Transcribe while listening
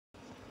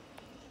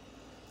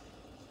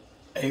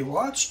A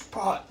watched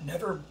pot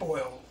never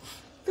boils.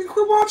 Then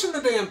quit watching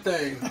the damn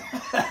thing.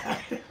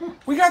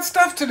 We got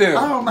stuff to do.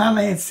 Oh, my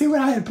man. See what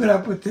I had put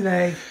up with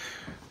today?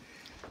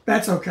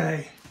 That's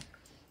okay.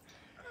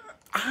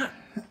 I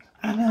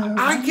know.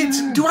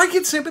 Do I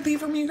get sympathy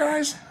from you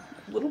guys?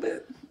 A little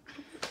bit.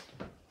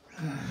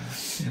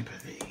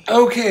 Sympathy.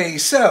 Okay,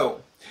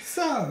 so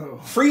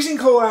freezing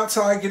cold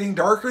outside, getting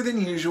darker than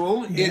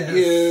usual. Yes. It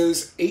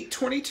is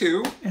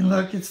 8:22. And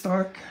look, it's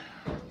dark.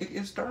 It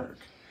is dark.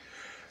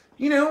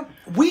 You know,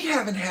 we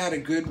haven't had a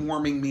good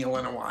warming meal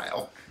in a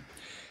while.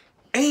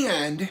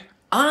 And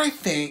I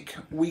think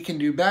we can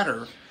do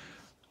better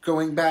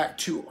going back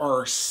to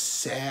our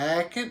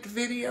second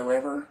video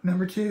ever.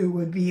 Number 2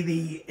 would be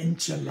the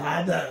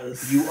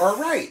enchiladas. You are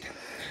right.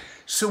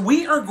 So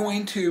we are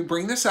going to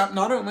bring this up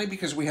not only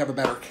because we have a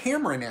better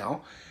camera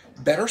now,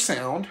 better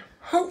sound.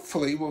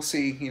 Hopefully we'll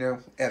see, you know,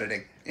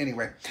 editing.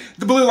 Anyway,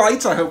 the blue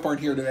lights I hope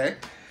aren't here today.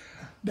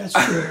 That's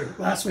true.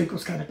 Last week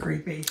was kind of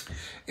creepy.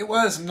 It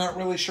was. I'm not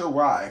really sure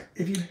why.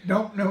 If you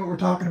don't know what we're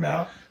talking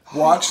about,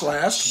 watch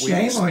last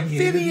week's shame on you.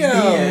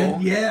 video.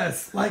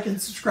 Yes. Like and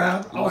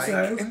subscribe. Also,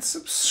 like and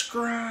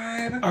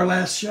subscribe. Our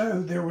last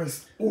show, there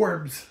was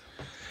orbs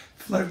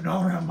floating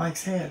all around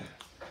Mike's head.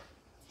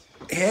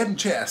 Head and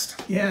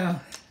chest. Yeah.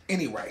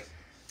 Anyway,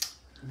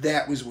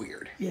 that was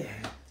weird. Yeah.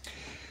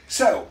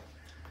 So,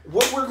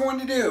 what we're going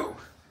to do,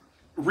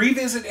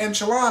 revisit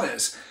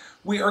enchiladas.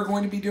 We are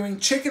going to be doing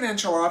chicken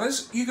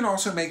enchiladas. You can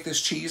also make this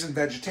cheese and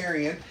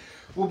vegetarian.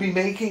 We'll be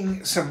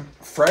making some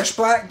fresh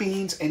black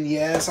beans. And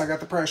yes, I got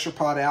the pressure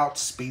pot out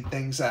to speed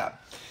things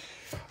up.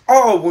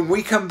 Oh, when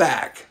we come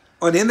back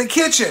on In the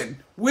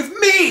Kitchen with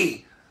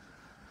me,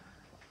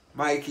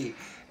 Mikey,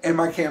 and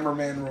my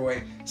cameraman,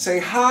 Roy. Say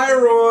hi,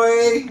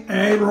 Roy.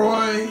 Hey,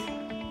 Roy.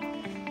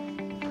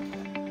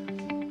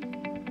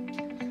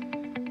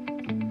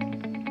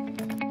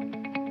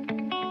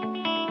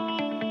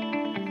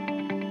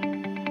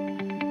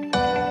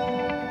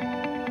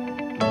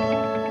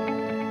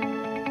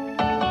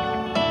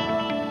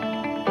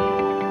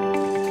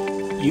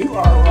 You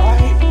are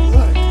right.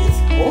 Look, it's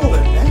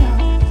boiling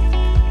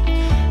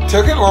now.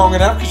 Took it long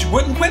enough because you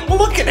wouldn't quit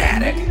looking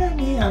at it. You know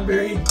me, I'm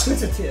very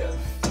inquisitive.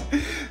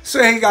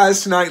 So hey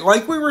guys, tonight,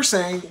 like we were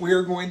saying, we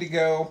are going to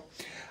go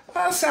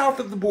south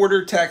of the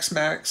border,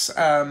 Tex-Mex,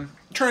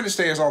 trying to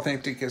stay as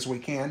authentic as we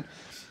can.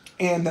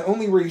 And the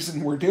only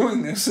reason we're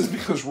doing this is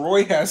because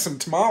Roy has some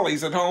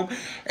tamales at home,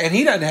 and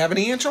he doesn't have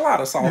any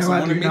enchilada sauce. No,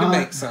 and wanted me to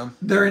make some.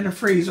 They're in the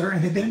freezer,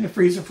 and they've been in the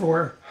freezer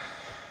for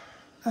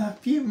a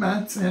few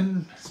months,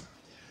 and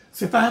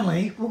so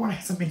finally, we want to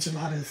have some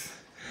enchiladas.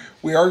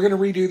 We are going to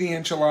redo the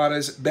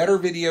enchiladas. Better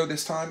video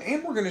this time.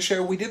 And we're going to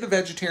show, we did the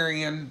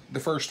vegetarian the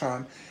first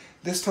time.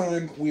 This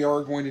time we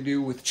are going to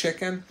do with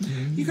chicken.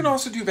 Mm-hmm. You can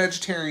also do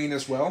vegetarian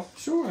as well.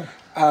 Sure.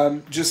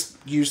 Just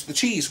use the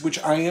cheese, which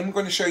I am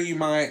going to show you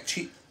my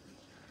cheese.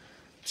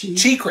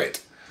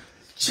 Secret.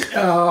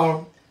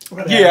 Oh,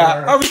 whatever.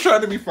 Yeah, I was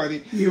trying to be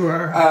funny. You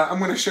were. I'm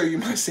going to show you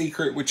my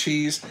secret with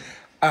cheese.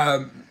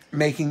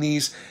 Making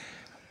these.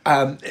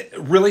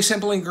 Really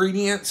simple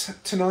ingredients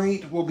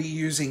tonight. We'll be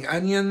using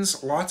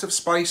onions, lots of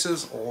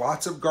spices,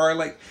 lots of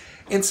garlic,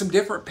 and some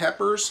different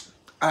peppers,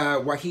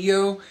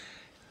 guajillo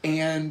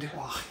and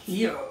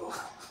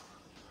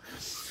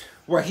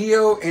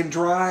and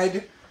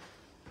dried.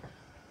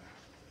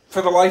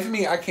 For the life of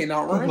me, I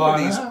cannot remember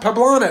these.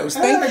 Poblanos,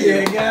 thank you.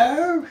 There you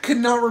go. Could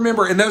not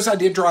remember. And those I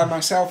did dry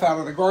myself out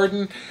of the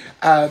garden.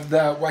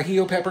 The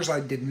guajillo peppers I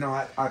did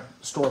not. I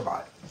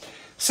store-bought.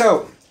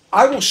 So,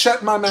 I will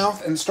shut my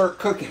mouth and start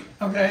cooking.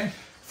 Okay.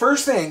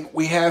 First thing,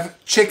 we have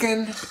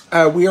chicken.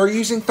 We are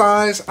using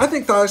thighs. I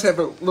think thighs have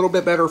a little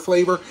bit better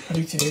flavor. I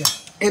do too.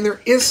 And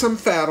there is some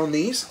fat on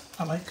these.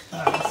 I like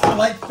thighs. I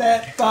like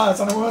fat thighs,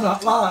 and I will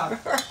not lie.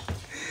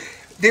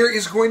 There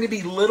is going to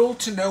be little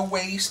to no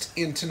waste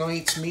in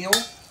tonight's meal,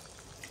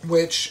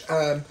 which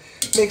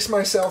makes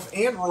myself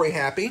and Roy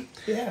happy.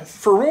 Yes.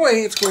 For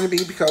Roy, it's going to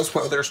be because,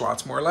 well, there's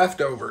lots more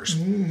leftovers.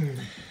 Mm.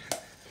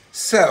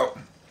 So,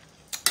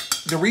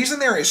 the reason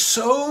there is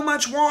so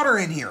much water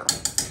in here,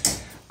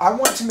 I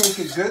want to make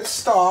a good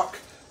stock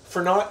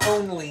for not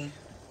only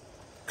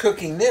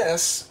cooking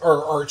this,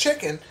 or our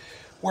chicken,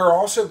 we're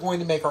also going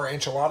to make our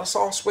enchilada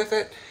sauce with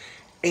it.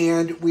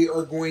 And we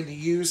are going to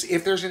use,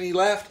 if there's any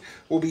left,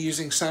 we'll be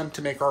using some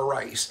to make our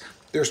rice.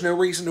 There's no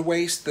reason to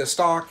waste the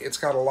stock. It's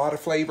got a lot of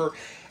flavor.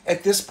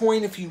 At this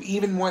point, if you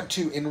even want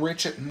to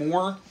enrich it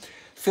more,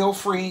 feel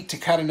free to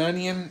cut an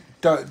onion.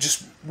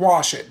 Just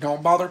wash it.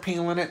 Don't bother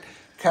peeling it.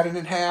 Cut it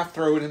in half,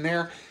 throw it in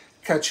there.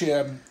 Cut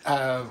you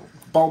a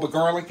bulb of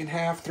garlic in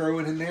half, throw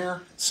it in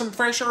there. Some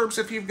fresh herbs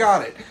if you've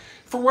got it.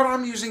 For what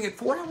I'm using it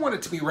for, I want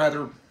it to be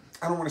rather,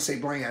 I don't want to say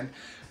bland,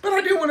 but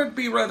I do want it to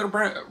be rather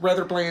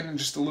bland and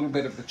just a little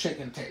bit of the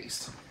chicken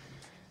taste.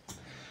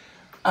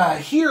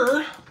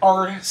 Here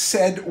are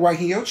said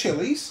guajillo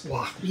chilies.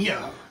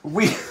 Guajillo.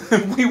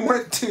 We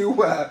want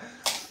to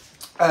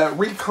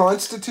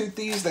reconstitute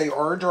these. They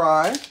are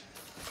dry.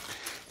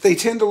 They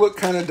tend to look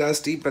kind of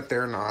dusty, but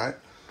they're not.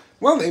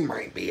 Well, they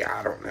might be.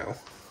 I don't know.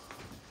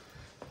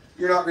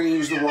 You're not going to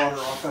use the water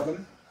off of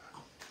them.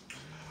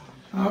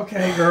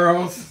 Okay,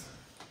 girls.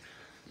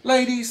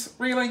 Ladies,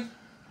 really?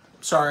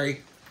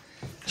 Sorry.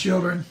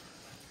 Children.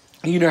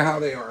 You know how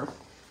they are.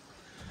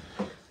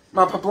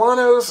 My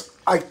poblanos,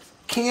 I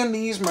canned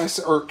these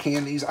myself,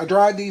 I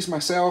dried these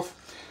myself,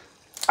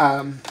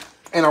 and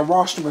I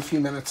washed them a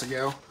few minutes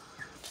ago.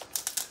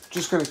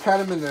 Just going to cut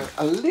them into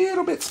a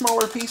little bit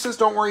smaller pieces.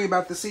 Don't worry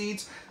about the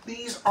seeds.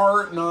 These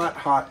are not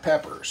hot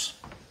peppers.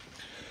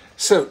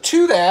 So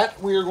to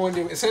that, we are going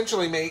to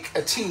essentially make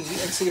a tea and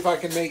see if I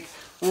can make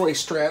Roy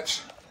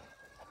stretch.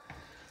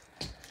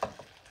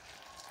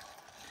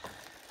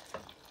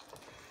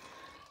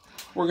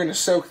 We're going to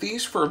soak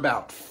these for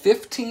about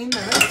 15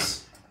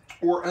 minutes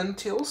or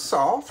until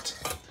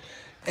soft.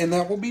 And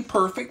that will be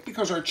perfect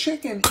because our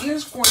chicken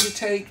is going to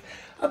take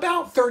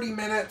about 30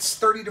 minutes,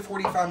 30 to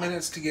 45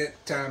 minutes to get,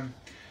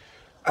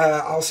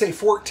 I'll say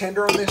fork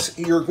tender on this.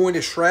 You're going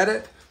to shred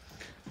it.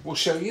 We'll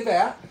show you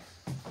that.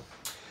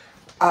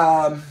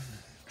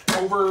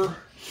 Over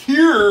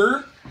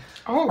here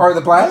are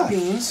the black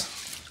beans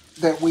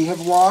that we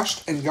have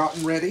washed and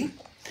gotten ready.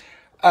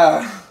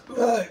 Our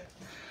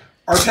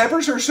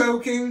peppers are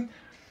soaking.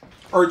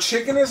 Our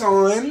chicken is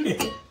on.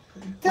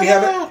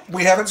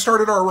 We haven't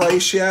started our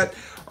rice yet.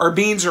 Our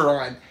beans are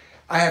on.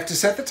 I have to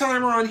set the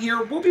timer on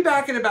here. We'll be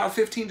back in about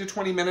 15 to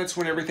 20 minutes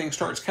when everything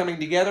starts coming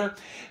together.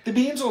 The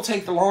beans will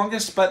take the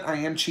longest, but I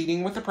am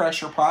cheating with the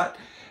pressure pot.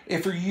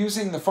 If you're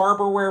using the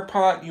Farberware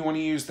pot, you want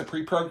to use the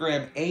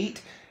pre-programmed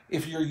 8.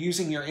 If you're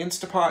using your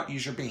Instapot,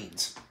 use your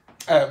beans.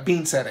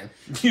 Bean setting.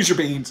 Use your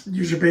beans.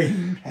 Use your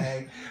bean.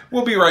 Hey,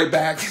 we'll be right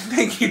back.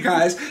 Thank you,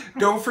 guys.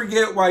 Don't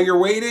forget, while you're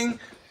waiting,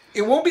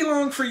 it won't be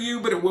long for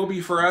you, but it will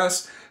be for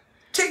us.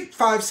 Take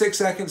 5-6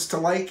 seconds to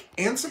like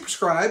and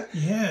subscribe.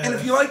 Yeah. And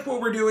if you like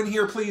what we're doing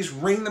here, please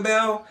ring the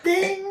bell.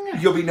 Ding.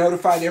 You'll be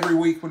notified every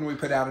week when we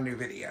put out a new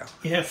video.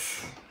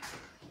 Yes.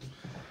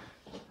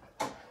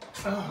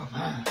 Oh,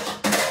 man.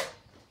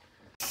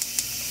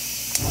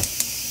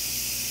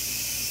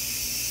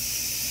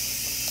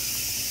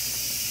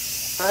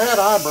 If I had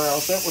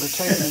eyebrows, that would have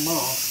taken them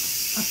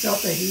off. I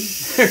felt the heat.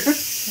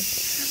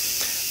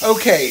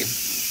 Okay.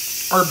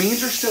 Our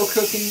beans are still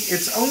cooking.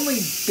 It's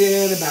only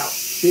been about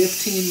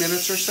 15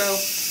 minutes or so.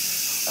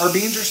 Our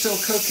beans are still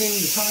cooking.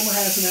 The timer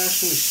hasn't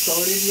actually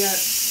started yet,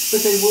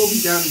 but they will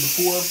be done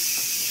before.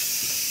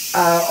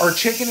 Our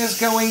chicken is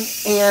going,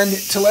 and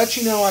to let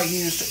you know, I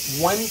used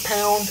 1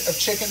 pound of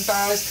chicken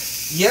thighs.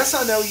 Yes,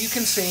 I know you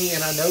can see,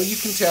 and I know you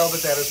can tell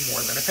that that is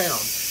more than a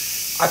pound.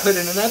 I put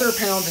in another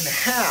 1.5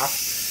 pounds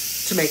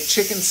to make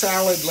chicken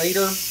salad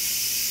later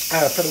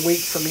for the week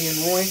for me and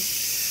Roy.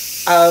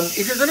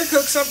 If you're going to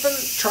cook something,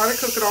 try to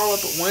cook it all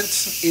up at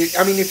once.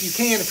 I mean, if you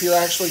can, if you're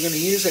actually going to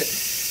use it.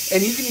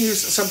 And you can use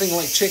something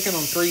like chicken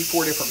on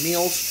 3-4 different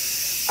meals.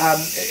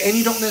 And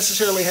you don't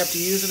necessarily have to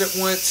use it at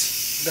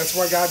once. That's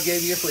why God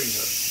gave you a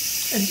freezer.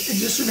 And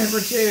just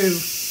remember, too,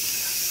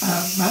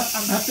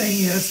 my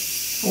thing is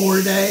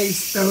 4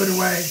 days, throw it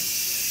away.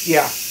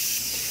 Yeah.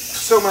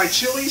 So my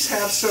chilies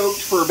have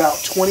soaked for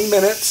about 20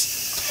 minutes.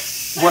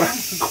 What I'm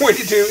going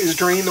to do is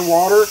drain the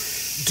water.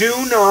 Do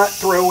not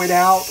throw it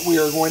out. We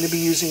are going to be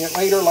using it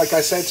later. Like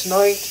I said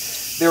tonight,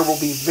 there will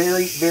be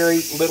very,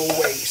 very little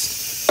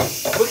waste.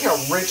 Look how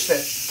rich that,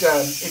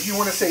 if you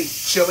want to say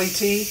chili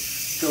tea,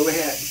 go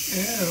ahead.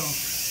 Ew.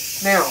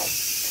 Now,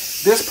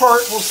 this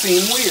part will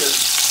seem weird.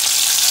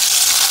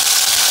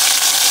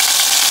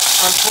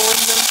 I'm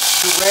pulling them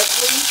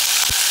directly.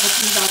 What's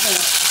about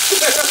that?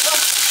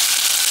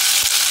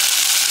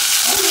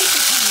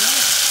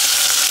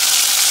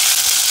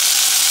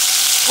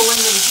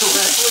 Pulling them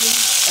directly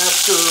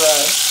after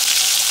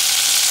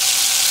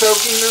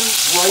soaking them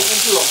right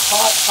into a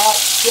hot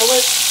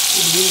skillet.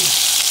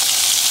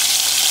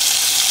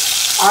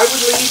 I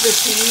would leave the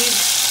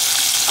seeds.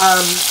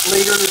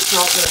 Later it's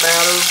not going to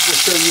matter. We'll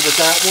show you with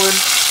that one.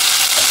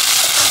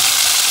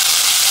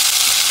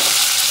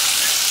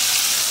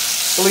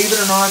 Believe it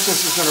or not,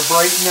 this is going to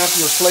brighten up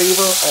your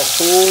flavor a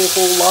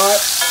whole lot.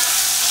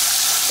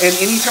 And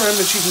anytime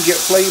that you can get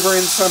flavor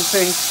in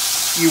something,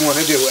 you want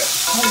to do it.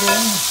 Oh, yeah.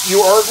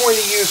 You are going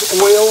to use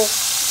oil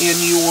in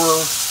your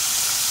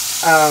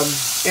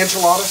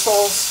enchilada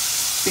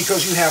sauce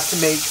because you have to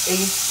make a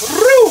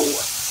roux.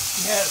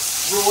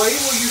 Yes. Roy,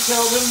 will you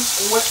tell them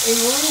what a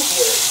roux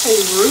is? A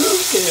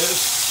roux is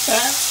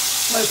fat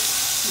plus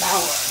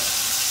flour.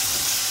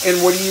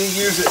 And what do you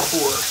use it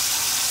for?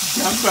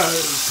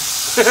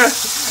 Gumbos.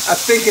 A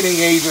thickening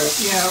agent.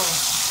 Yeah.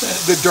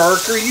 The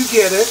darker you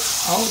get it.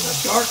 Oh, the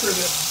darker,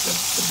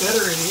 the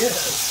better it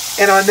is.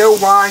 And I know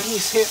why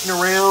he's hitting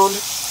around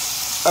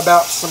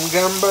about some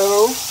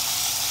gumbo.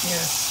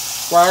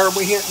 Yes. Why are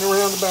we hitting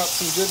around about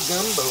some good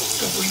gumbo?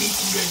 Because we need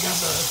some good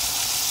gumbo.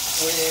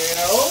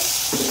 Well,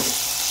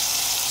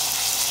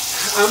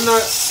 I'm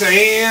not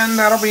saying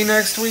that'll be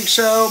next week's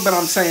show, but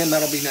I'm saying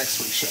that'll be next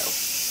week's show.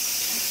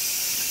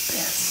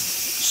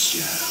 Best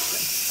show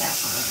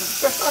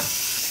ever.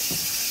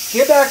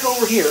 Get back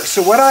over here.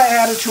 So what I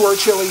added to our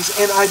chilies,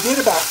 and I did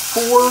about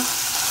 4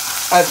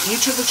 of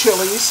each of the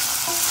chilies.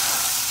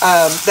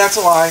 That's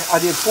a lie. I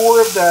did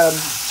 4 of the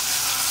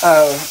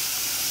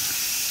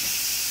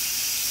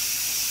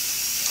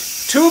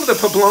 2 of the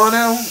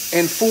poblano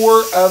and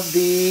 4 of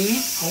the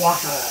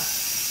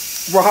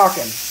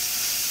Oaxacan.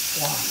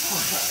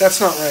 That's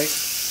not right.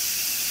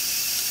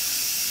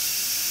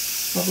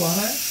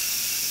 Poblano?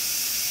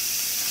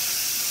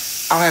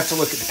 I'll have to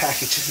look at the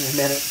packages in a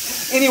minute.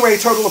 Anyway,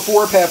 total of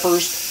 4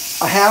 peppers,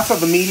 a half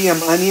of a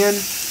medium onion,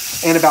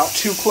 and about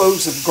 2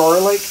 cloves of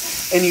garlic.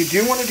 And you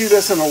do want to do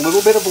this in a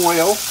little bit of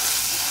oil.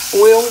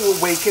 Oil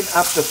will waken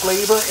up the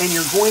flavor, and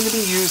you're going to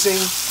be using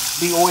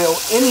the oil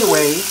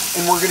anyway,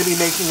 and we're going to be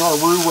making our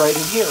roux right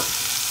in here.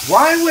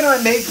 Why would I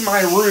make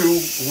my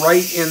roux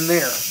right in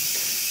there?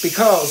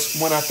 Because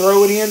when I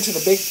throw it into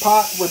the big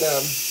pot where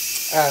the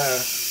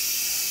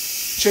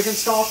chicken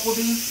stock will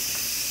be,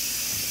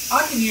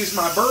 I can use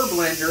my burr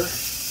blender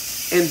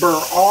and burr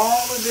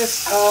all of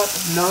this up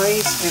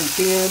nice and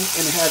thin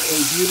and have a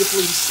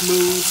beautifully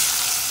smooth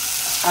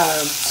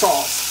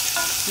sauce.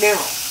 Now,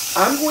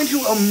 I'm going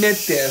to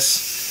omit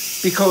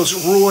this because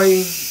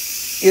Roy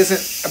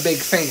isn't a big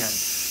fan.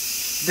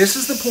 This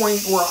is the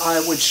point where I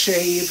would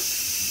shave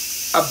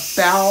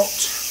about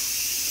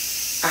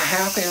a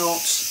half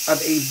ounce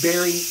of a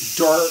very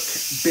dark,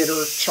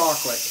 bitter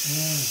chocolate.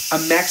 A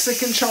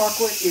Mexican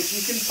chocolate, if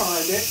you can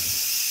find it.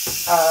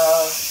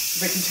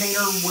 The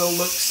container will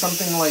look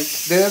something like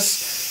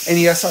this. And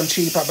yes, I'm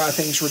cheap. I buy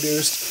things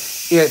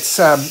reduced. It's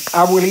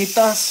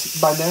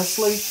Abuelitas by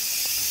Nestle.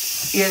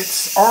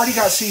 It's already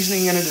got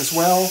seasoning in it as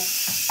well.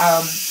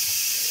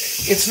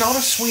 It's not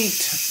a sweet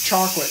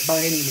chocolate by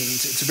any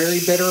means. It's very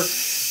bitter.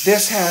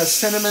 This has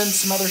cinnamon,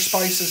 some other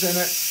spices in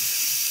it.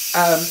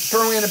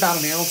 Throw in about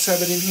an ounce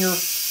of it in here.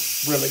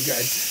 Really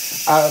good.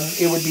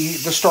 It would be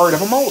the start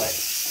of a mole.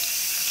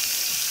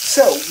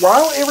 So,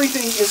 while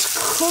everything is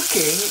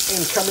cooking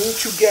and coming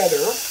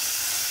together,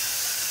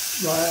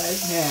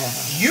 right now,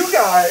 you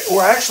guys,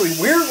 well actually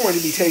we're going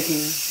to be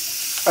taking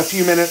a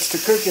few minutes to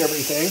cook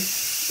everything.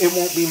 It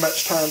won't be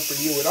much time for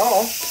you at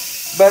all,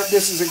 but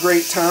this is a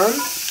great time,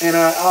 and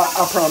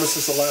I promise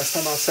this is the last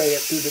time I'll say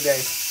it through the day.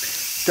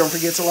 Don't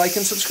forget to like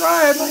and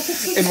subscribe,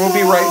 and we'll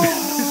be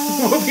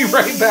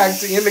right back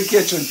to In the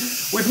Kitchen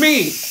with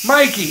me,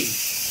 Mikey,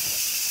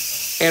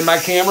 and my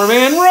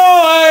cameraman,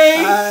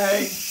 Roy.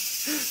 Hi.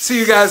 See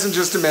you guys in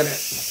just a minute.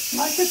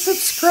 Like and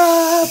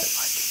subscribe.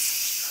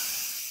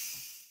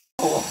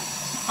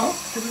 Oh,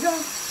 here we go.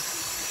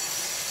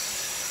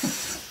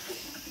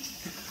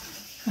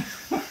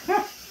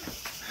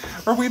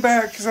 Are we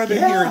back? Because I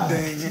didn't hear it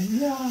ding.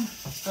 Yeah.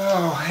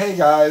 Oh, hey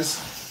guys.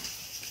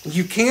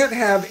 You can't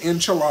have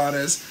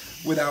enchiladas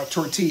without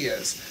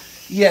tortillas.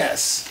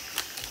 Yes.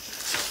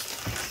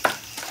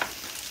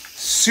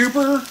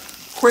 Super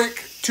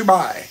quick to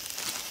buy.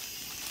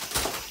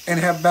 And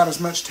have about as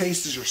much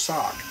taste as your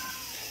sock.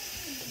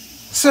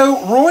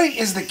 So, Roy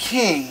is the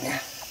king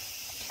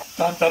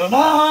Dun, da, da,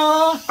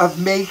 da. of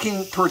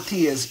making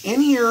tortillas.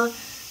 In here,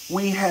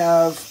 we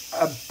have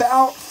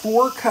about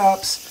 4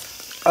 cups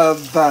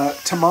of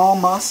tamal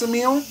masa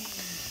meal.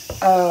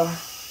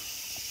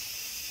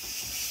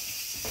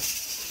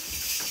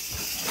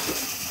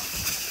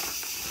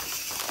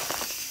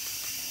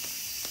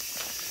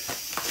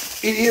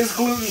 It is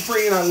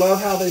gluten-free, and I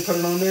love how they put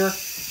it on there.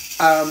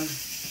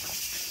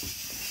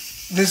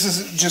 This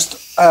is just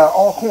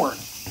all corn.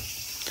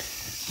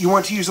 You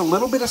want to use a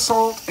little bit of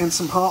salt and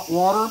some hot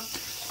water.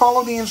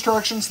 Follow the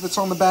instructions that's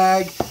on the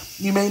bag.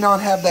 You may not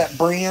have that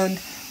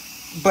brand,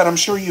 but I'm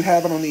sure you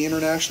have it on the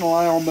international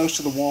aisle. Most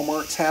of the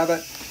Walmarts have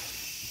it.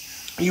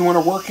 You want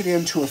to work it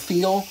into a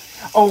feel.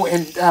 Oh,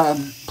 and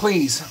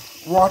please,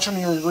 watch on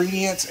your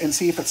ingredients and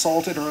see if it's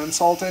salted or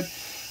unsalted.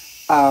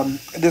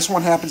 This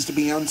one happens to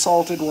be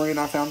unsalted. Roy and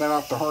I found that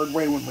out the hard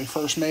way when we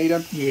first made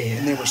them. Yeah.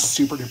 And they were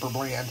super duper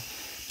bland.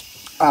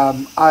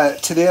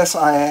 To this,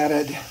 I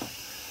added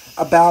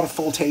about a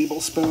full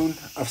tablespoon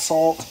of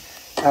salt.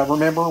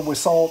 Remember, with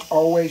salt,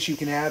 always you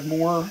can add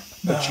more,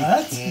 but you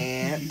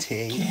can't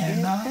take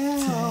it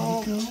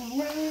out.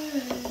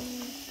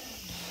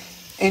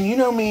 And you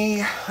know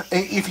me,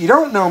 if you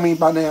don't know me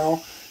by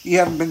now, you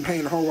haven't been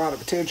paying a whole lot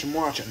of attention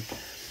watching.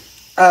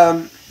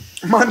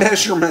 My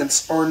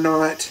measurements are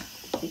not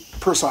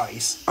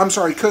precise. I'm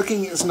sorry,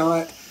 cooking is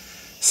not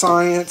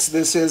science.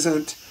 This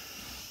isn't...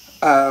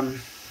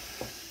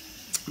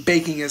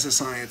 baking is a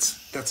science.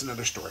 That's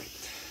another story.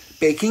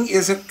 Baking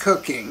isn't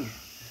cooking.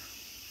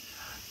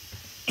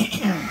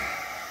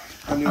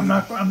 I'm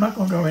not going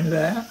to go into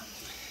that.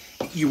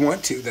 You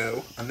want to,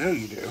 though. I know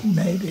you do.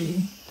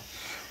 Maybe.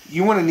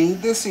 You want to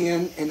knead this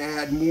in and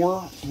add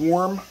more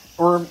warm,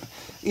 or,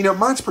 you know,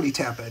 mine's pretty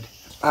tepid.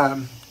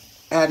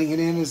 Adding it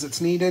in as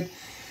it's needed.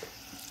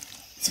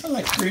 It smells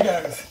like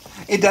Fritos.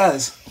 It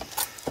does.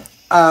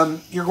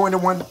 You're going to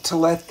want to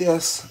let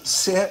this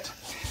sit.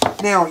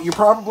 Now, you're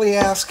probably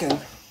asking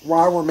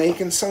why we're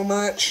making so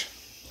much.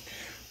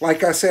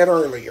 Like I said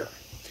earlier,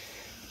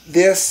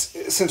 this,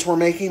 since we're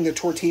making the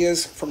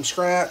tortillas from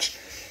scratch,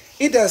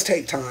 it does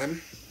take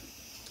time.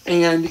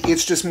 And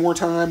it's just more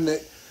time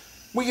that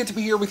we get to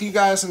be here with you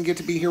guys and get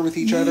to be here with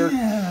each other.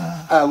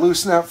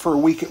 Loosen up for a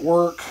week at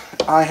work.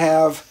 I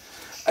have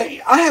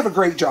a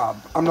great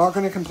job. I'm not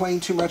going to complain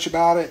too much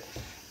about it.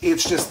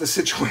 It's just the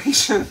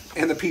situation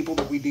and the people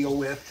that we deal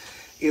with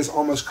is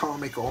almost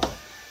comical.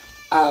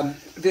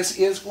 This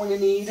is going to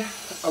need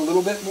a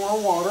little bit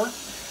more water.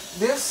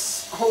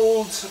 This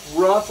holds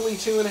roughly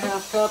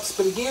 2.5 cups,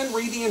 but again,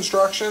 read the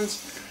instructions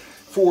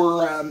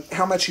for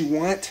how much you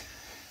want.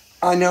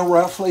 I know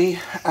roughly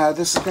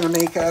this is going to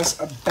make us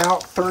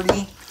about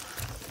 30,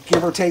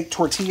 give or take,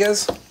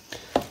 tortillas.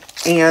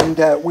 And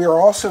we're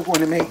also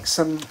going to make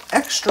some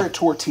extra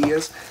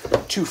tortillas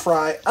to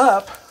fry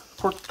up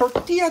for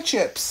tortilla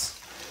chips.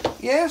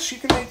 Yes, you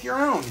can make your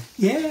own.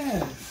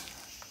 Yes.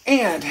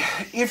 And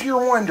if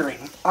you're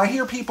wondering, I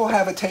hear people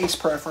have a taste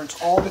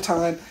preference all the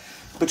time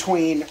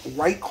between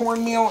white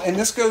cornmeal, and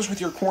this goes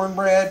with your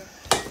cornbread,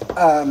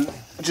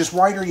 just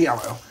white or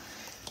yellow.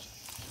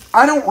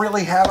 I don't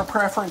really have a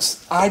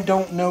preference. I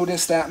don't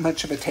notice that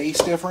much of a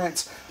taste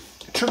difference.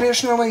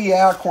 Traditionally,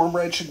 yeah,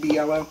 cornbread should be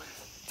yellow.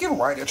 Give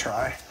white a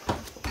try.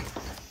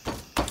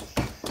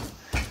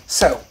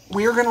 So,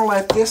 we're going to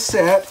let this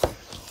set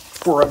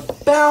for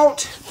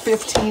about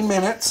 15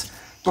 minutes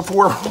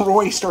before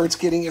Roy starts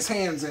getting his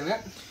hands in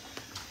it.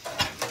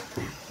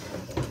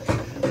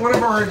 One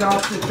of our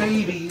adopted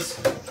babies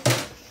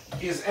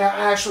is,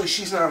 actually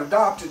she's not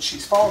adopted,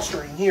 she's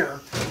fostering here.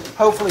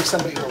 Hopefully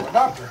somebody will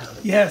adopt her.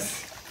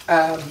 Yes.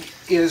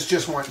 Is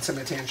just wanting some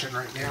attention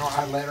right now.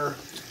 I let her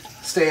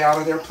stay out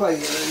of their play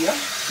area.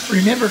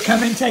 Remember,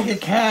 come and take a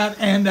cat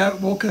and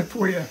we'll cook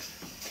for you.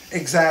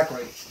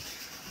 Exactly.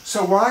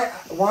 So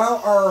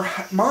while our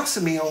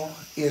masa meal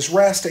is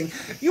resting,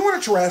 you want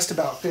it to rest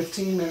about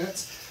 15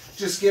 minutes.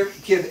 Just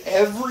give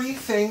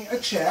everything a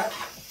check.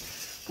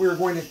 We're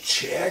going to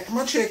check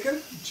my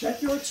chicken.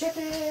 Check your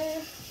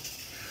chicken.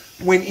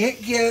 When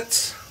it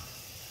gets,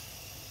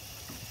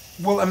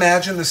 well,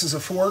 imagine this is a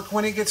fork.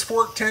 When it gets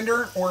fork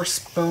tender or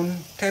spoon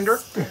tender,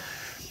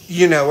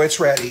 you know it's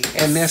ready.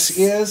 And this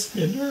is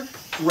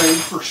ready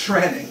for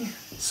shredding.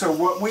 So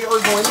what we are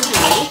going to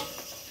do,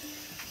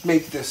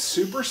 make this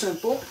super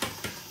simple.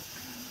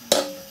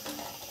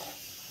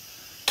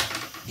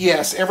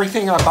 Yes,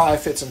 everything I buy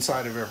fits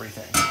inside of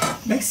everything.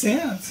 Makes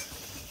sense.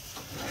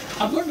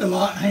 I've learned a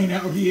lot hanging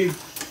out with you.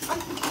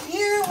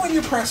 Yeah, when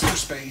you press for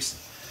space.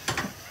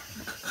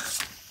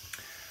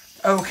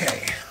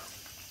 Okay.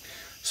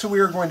 So we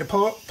are going to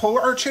pull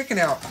our chicken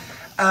out.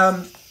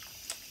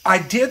 I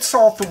did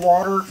salt the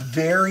water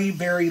very,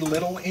 very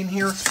little in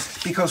here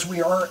because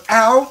we are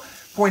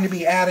going to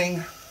be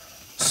adding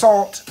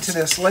salt to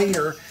this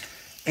later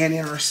and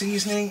in our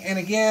seasoning. And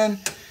again,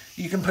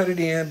 you can put it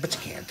in, but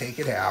you can't take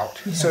it out.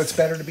 Yes. So it's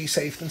better to be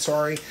safe than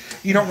sorry.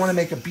 You don't want to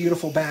make a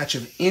beautiful batch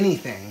of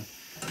anything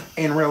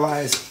and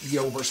realize you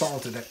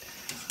oversalted it.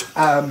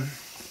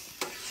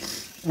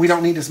 We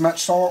don't need as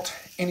much salt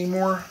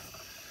anymore.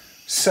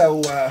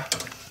 So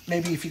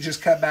maybe if you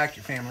just cut back,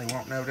 your family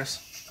won't notice.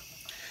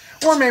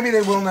 Or maybe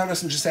they will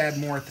notice and just add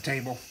more at the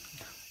table.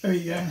 There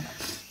you go.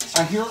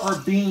 I hear our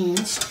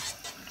beans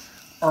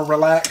are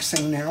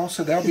relaxing now,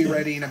 so they'll be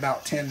ready in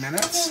about 10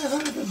 minutes.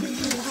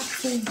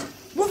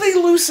 Well, they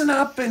loosen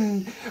up,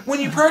 and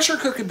when you pressure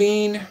cook a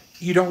bean,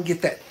 you don't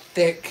get that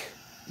thick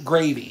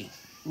gravy,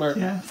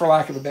 for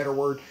lack of a better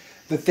word,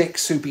 the thick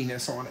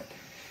soupiness on it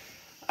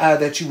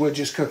that you would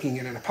just cooking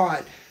it in a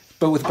pot.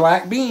 But with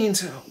black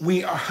beans,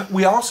 we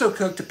also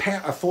cooked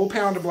a full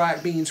pound of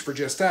black beans for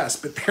just us,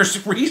 but there's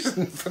a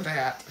reason for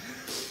that.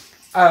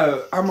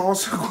 I'm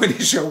also going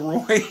to show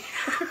Roy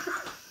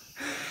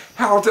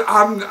how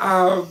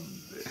to,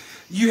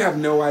 you have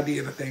no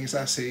idea the things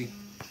I see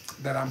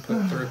that I'm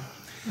put through.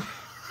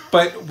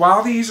 But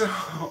while these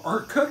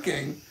are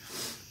cooking,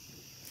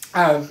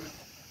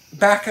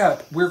 back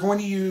up, we're going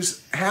to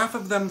use half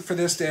of them for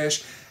this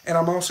dish, and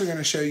I'm also going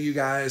to show you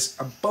guys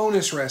a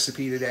bonus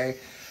recipe today.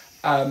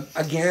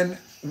 Again,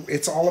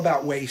 it's all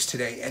about waste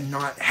today and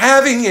not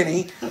having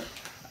any.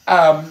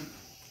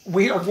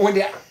 We are going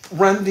to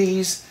run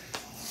these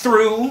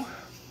through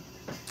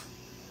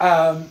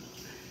a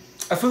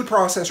food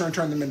processor and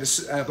turn them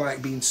into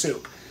black bean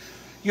soup.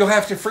 You'll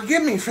have to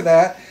forgive me for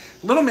that.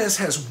 Little Miss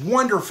has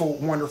wonderful,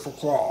 wonderful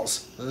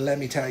claws. Let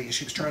me tell you,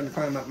 she was trying to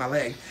climb up my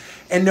leg.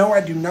 And no,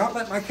 I do not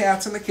let my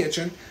cats in the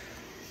kitchen.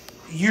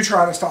 You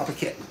try to stop a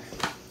kitten.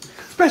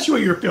 Especially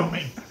when you're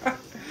filming.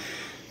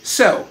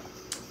 So,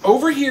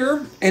 over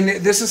here, and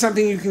this is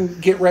something you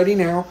can get ready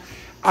now,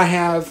 I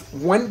have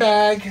 1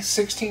 bag,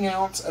 16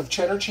 ounce of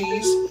cheddar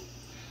cheese.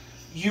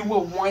 You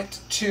will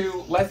want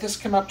to let this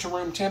come up to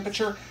room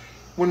temperature.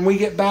 When we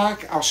get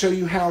back, I'll show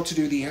you how to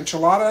do the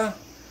enchilada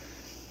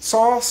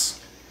sauce.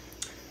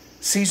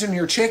 Season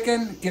your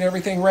chicken, get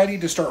everything ready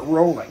to start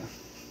rolling.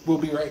 We'll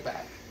be right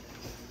back.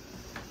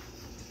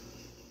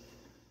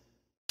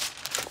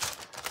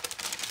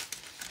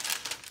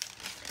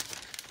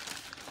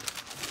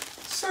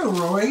 So,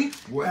 Roy,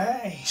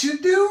 what you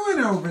doing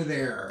over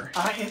there?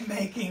 I am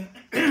making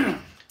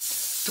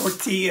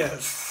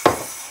tortillas.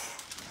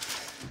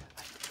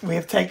 We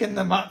have taken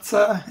the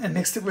matzah and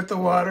mixed it with the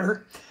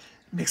water,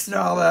 mixed it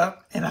all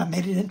up, and I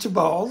made it into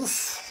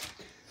balls.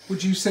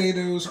 Would you say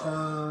those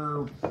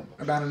are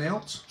about an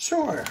ounce?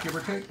 Sure. Give or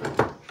take?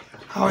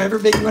 However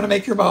big you want to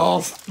make your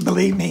balls,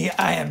 believe me,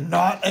 I am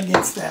not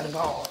against that at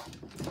all.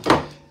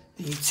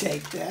 You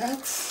take that.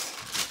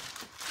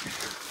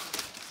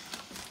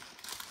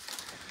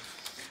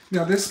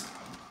 Now this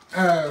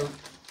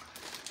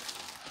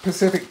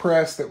specific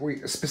press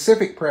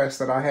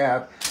that I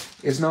have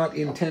is not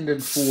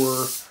intended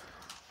for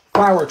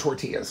flour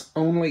tortillas,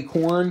 only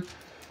corn.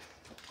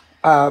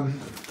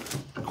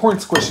 Corn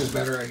squish is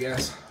better, I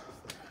guess.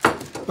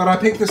 But I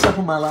picked this up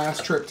on my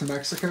last trip to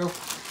Mexico,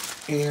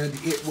 and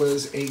it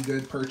was a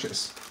good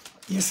purchase.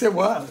 Yes, it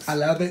was. I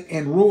love it,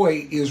 and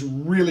Roy is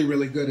really,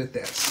 really good at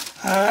this.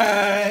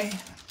 I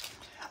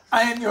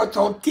am your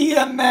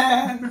tortilla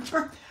man.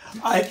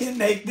 I can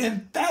make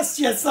them fast,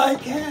 yes I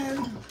can.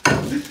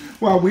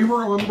 While we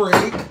were on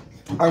break,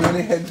 I went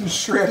ahead and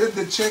shredded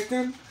the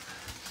chicken.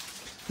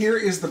 Here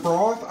is the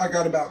broth. I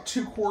got about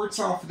 2 quarts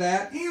off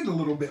that and a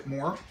little bit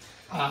more.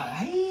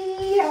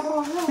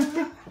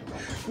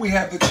 We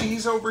have the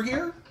cheese over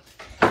here.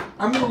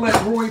 I'm going to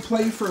let Roy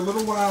play for a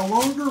little while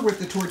longer with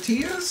the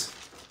tortillas.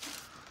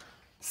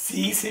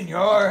 Si,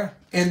 senor.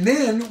 And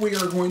then we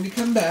are going to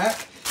come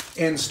back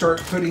and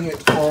start putting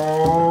it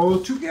all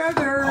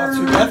together. All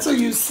together, so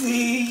you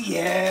see,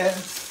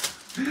 yes.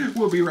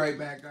 We'll be right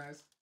back,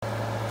 guys.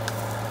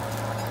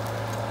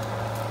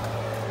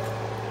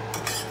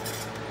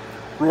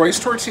 Roy's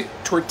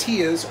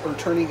tortillas are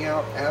turning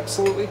out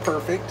absolutely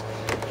perfect.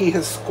 He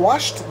has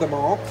squashed them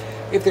all.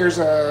 If there's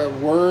a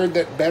word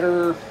that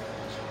better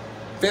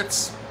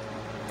fits,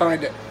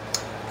 find it.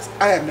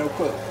 I have no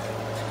clue.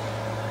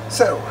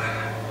 So,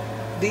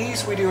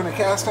 these we do in a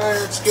cast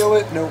iron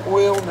skillet, no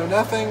oil, no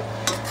nothing.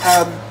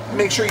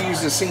 Make sure you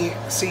use a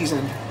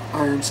seasoned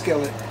iron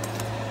skillet.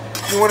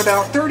 You want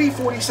about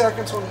 30-40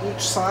 seconds on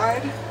each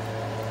side.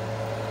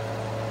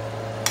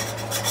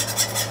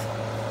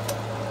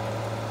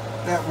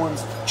 That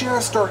one's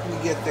just starting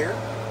to get there.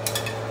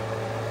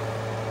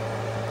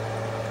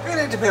 And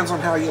it depends on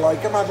how you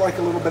like them. I'd like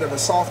a little bit of a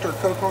softer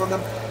cook on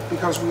them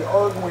because we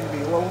are going to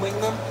be rolling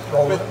them.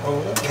 Roll it.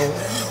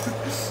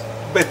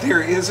 But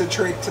there is a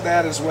trick to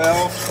that as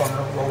well.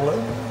 Roll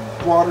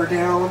it. Water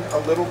down a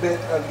little bit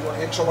of your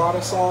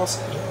enchilada sauce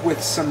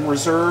with some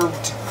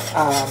reserved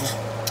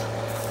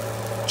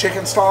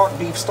chicken stock,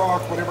 beef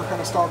stock, whatever kind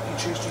of stock you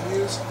choose to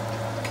use.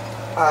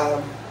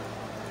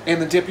 And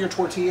then dip your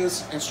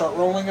tortillas and start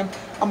rolling them.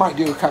 I might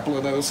do a couple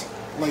of those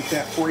like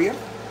that for you.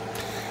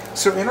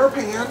 So in our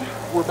pan,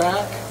 we're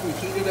back. We've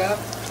heated up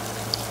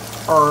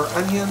our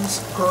onions,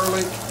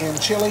 garlic,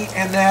 and chili.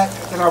 And that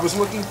I was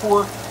looking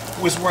for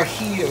was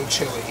Guajillo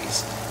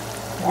chilies.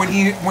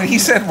 When he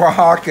said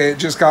Oaxaca, it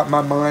just got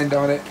my mind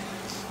on it.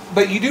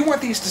 But you do want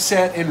these to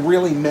set and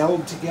really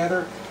meld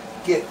together,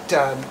 get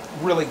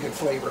really good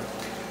flavor.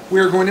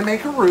 We're going to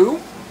make a roux.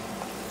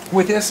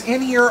 With this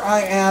in here,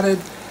 I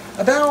added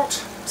about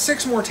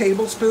 6 more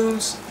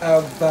tablespoons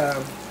of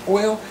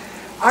oil.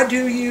 I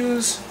do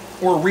use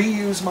or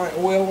reuse my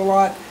oil a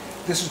lot.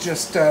 This is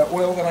just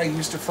oil that I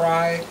used to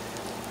fry.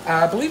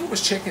 I believe it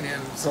was chicken in.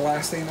 It was the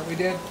last thing that we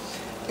did.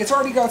 It's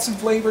already got some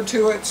flavor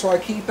to it, so I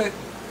keep it.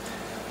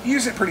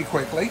 Use it pretty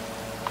quickly.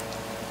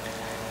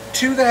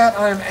 To that,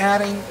 I'm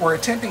adding or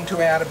attempting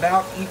to add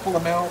about equal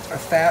amount of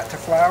fat to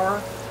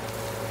flour.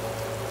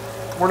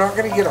 We're not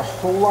going to get a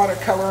whole lot of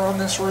color on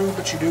this roux,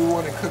 but you do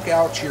want to cook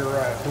out your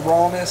the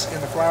rawness in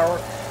the flour.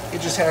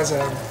 It just has a,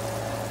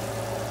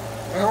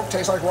 well, it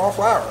tastes like raw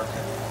flour.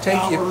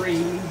 Take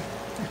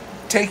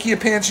you a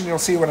pinch and you'll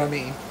see what I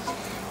mean.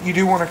 You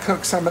do want to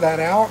cook some of that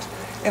out.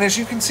 And as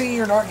you can see,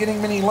 you're not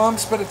getting many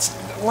lumps, but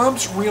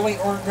lumps really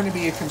aren't going to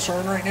be a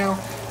concern right now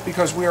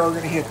because we are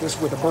going to hit this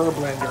with a burr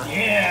blender.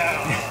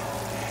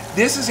 Yeah.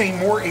 This is a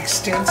more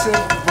extensive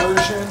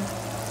version.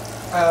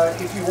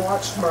 If you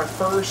watched my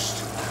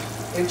first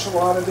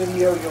enchilada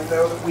video, you'll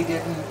know that we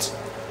didn't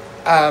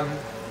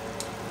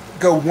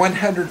go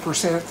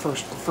 100%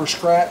 for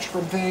scratch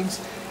from things.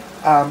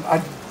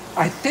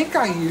 I think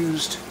I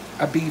used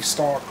a beef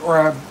stock or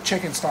a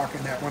chicken stock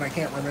in that one. I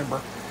can't remember.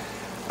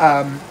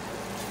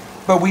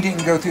 But we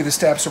didn't go through the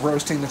steps of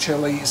roasting the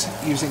chilies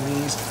using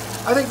these.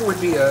 I think it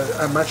would be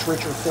a much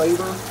richer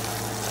flavor.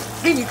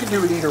 And you can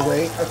do it either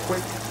way, a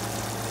quick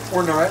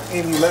or not.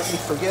 And you let me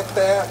forget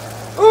that.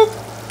 Oop!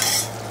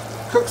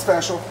 Cook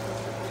special.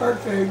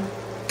 Perfect.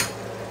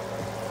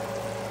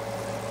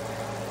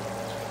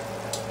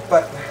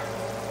 But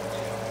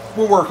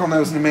we'll work on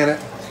those in a minute.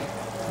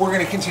 We're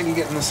going to continue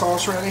getting the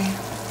sauce ready.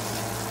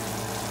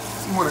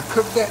 You want to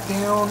cook that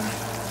down.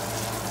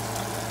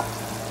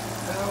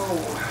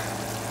 Oh.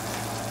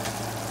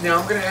 Now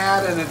I'm going to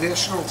add an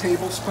additional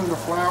tablespoon of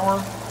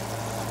flour.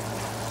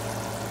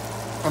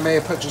 I may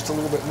have put just a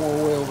little bit more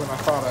oil than I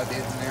thought I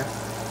did in there.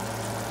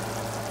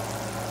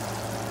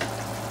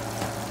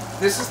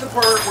 This is the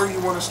part where you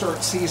want to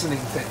start seasoning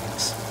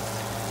things.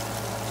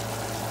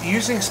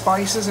 Using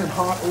spices and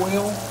hot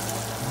oil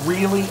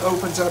really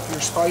opens up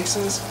your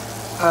spices.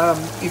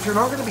 If you're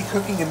not going to be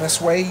cooking in this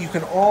way, you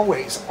can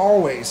always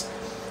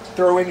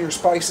throw in your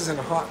spices in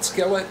a hot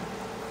skillet.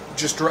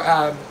 Just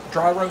dry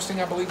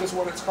roasting, I believe is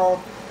what it's called.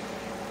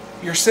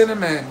 Your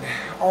cinnamon,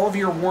 all of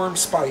your warm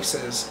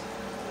spices,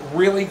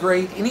 really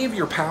great. Any of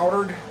your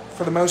powdered,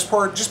 for the most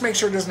part, just make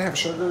sure it doesn't have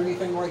sugar or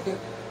anything like it,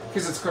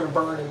 because it's going to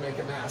burn and make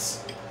a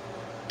mess.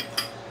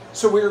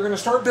 So we're going to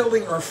start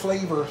building our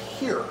flavor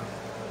here.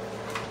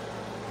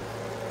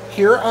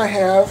 Here I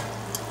have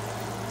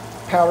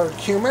powdered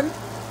cumin.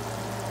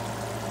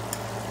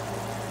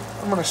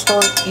 I'm going to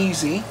start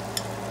easy.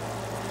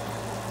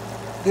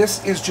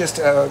 This is just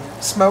a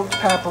smoked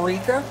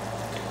paprika.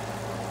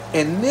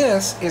 And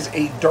this is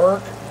a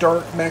dark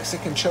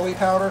Mexican chili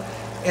powder.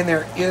 And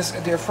there is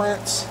a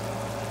difference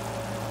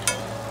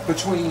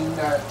between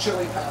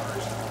chili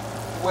powders.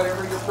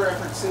 Whatever your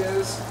preference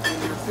is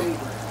and your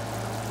favorite.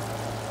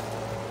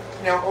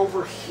 Now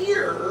over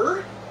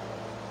here,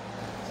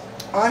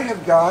 I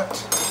have got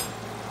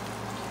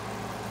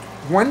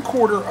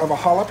 1/4 of a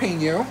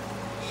jalapeno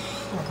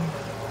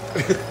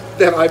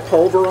that I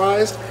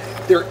pulverized.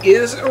 There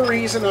is a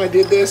reason I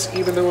did this,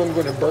 even though I'm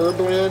going to burr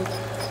blend.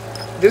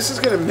 This is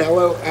going to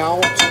mellow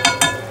out.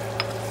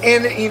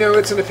 And, you know,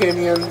 it's an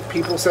opinion.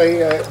 People say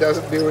it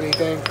doesn't do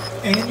anything.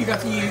 And you got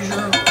to use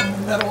your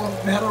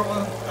metal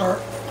or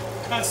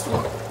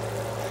pestle.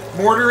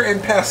 Mortar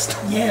and pestle.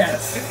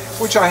 Yes.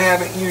 Which I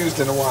haven't used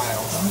in a while.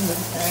 Oh, look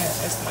at that.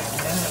 That's like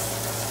that.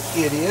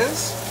 It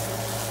is.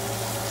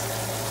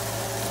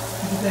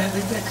 Look at that.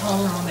 Look at that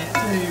color on that,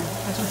 too.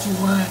 That's what you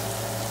want.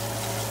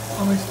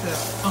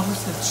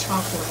 Almost the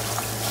chocolate.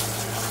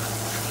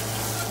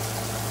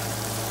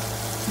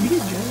 You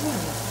did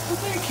good. Well,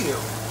 thank you.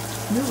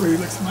 Your roux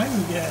looks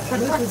mighty good.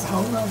 Look, it's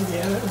holding all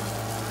together.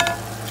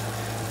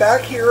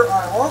 Back here,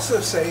 I also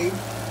saved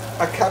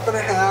 1.5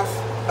 cups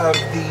of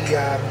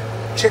the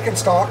chicken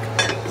stock.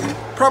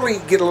 Probably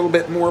get a little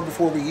bit more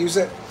before we use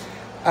it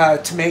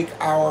to make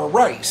our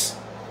rice.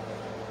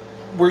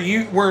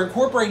 We're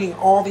incorporating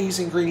all these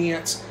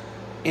ingredients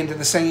into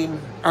the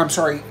same.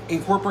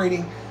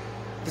 Incorporating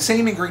the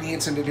same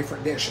ingredients into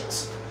different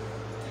dishes.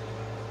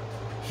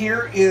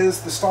 Here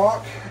is the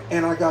stock,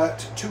 and I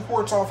got 2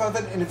 quarts off of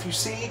it. And if you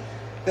see,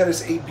 that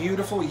is a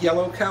beautiful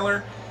yellow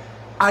color.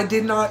 I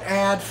did not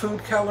add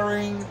food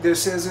coloring.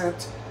 This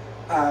isn't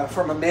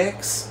from a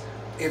mix.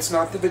 It's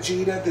not the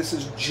Vegeta. This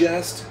is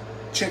just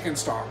chicken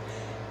stock.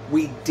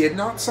 We did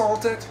not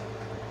salt it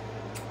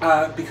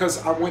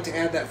because I want to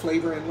add that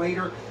flavor in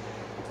later.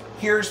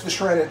 Here's the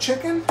shredded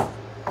chicken.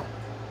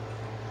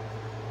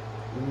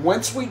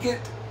 Once we get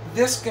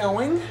this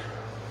going,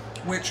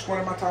 what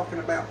am I talking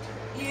about?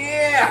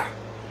 Yeah!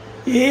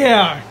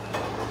 Yeah.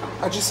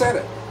 I just said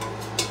it.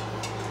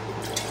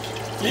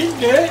 You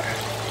good.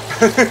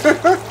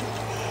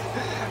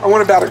 I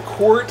want about 1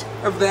 quart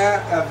of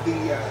that, of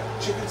the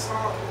chicken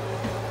stock.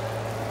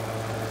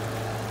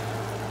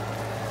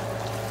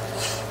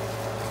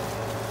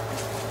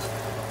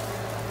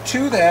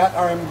 To that,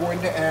 I'm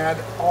going to add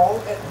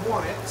all at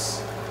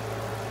once.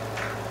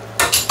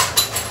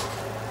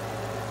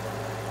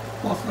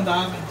 Lost my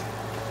diamond.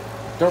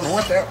 Don't know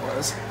what that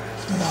was.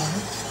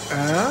 Diamond.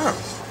 Oh.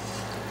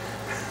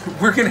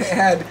 We're going to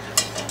add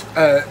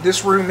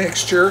this roux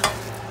mixture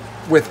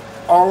with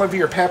all of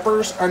your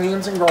peppers,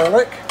 onions, and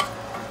garlic.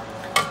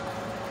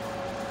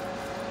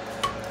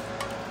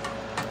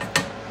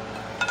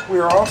 We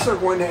are also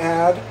going to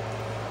add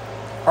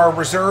our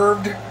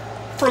reserved,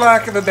 for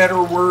lack of a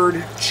better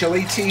word,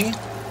 chili tea.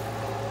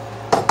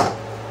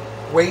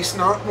 Waste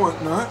not,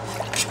 want not.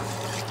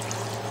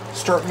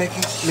 Start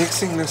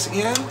mixing this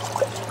in.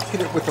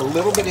 Hit it with a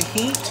little bit of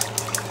heat.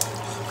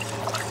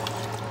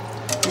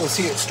 You'll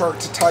see it start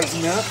to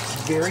tighten up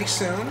very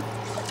soon.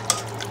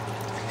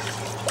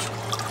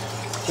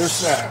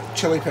 Those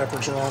chili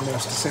peppers are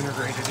almost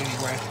disintegrated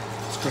anyway.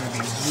 It's going to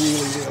be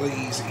really,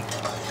 really easy.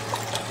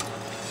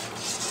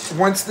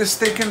 Once this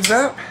thickens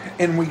up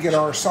and we get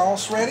our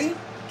sauce ready,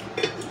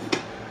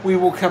 we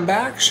will come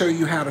back, show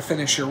you how to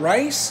finish your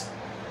rice.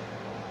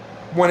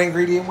 One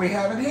ingredient we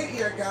haven't hit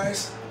yet,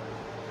 guys,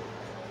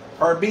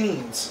 are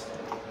beans.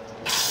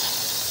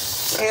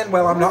 And,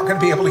 well, I'm not going to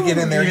be able to get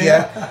in there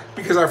yet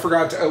because I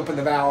forgot to open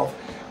the valve.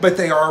 But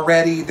they are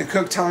ready. The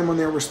cook time on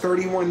there was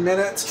 31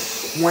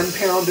 minutes. 1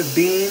 pound of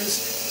beans,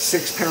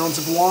 6 pounds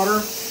of water.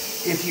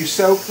 If you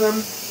soak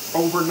them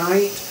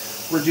overnight,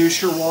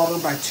 reduce your water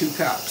by 2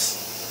 cups.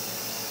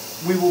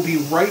 We will be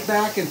right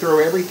back and throw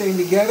everything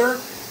together.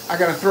 I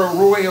got to throw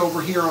Roy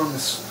over here on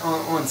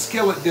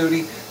skillet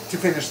duty to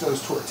finish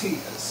those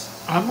tortillas.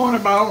 I'm on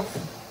about.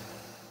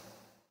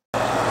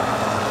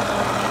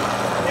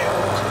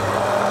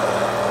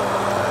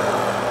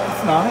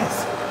 It's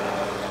nice.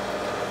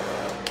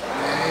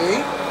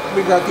 Okay,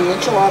 we got the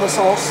enchilada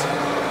sauce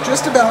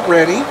just about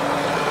ready.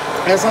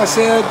 As I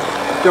said,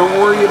 don't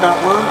worry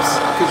about lumps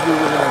because we were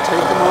going to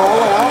take them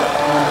all out,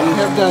 and we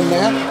have done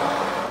that.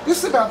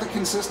 This is about the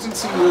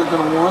consistency you're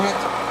going to want it.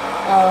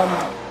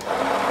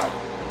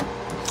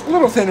 A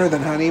little thinner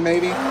than honey,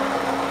 maybe.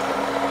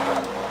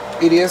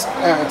 It is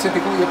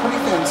typically a pretty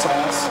thin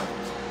sauce.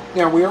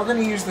 Now, we are going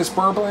to use this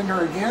burr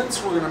blender again,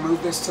 so we're going to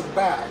move this to the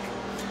back.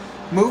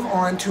 Move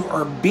on to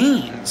our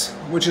beans,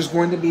 which is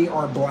going to be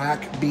our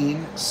black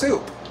bean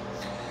soup.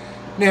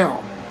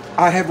 Now,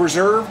 I have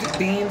reserved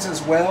beans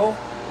as well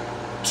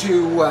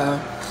to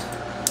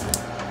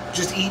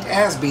just eat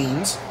as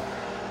beans.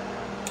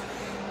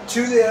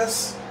 To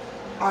this,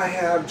 I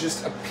have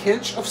just a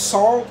pinch of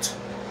salt,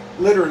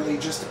 literally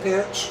just a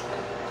pinch,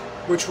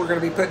 which we're going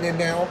to be putting in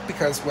now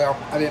because, well,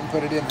 I didn't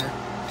put it in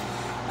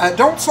there.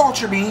 Don't salt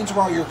your beans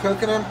while you're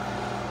cooking them.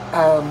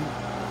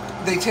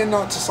 They tend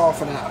not to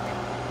soften up.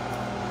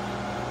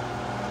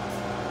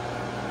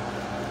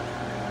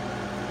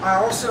 I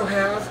also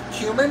have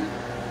cumin,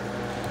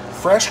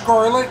 fresh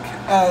garlic.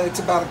 It's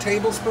about a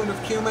tablespoon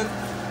of cumin,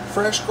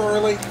 fresh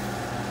garlic,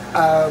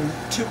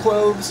 2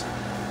 cloves,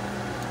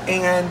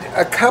 and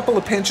a couple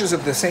of pinches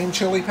of the same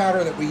chili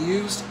powder that we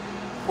used.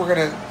 We're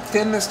going to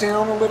thin this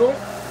down a little.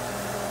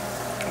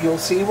 You'll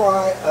see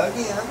why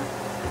again.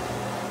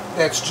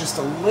 That's just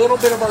a little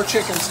bit of our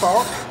chicken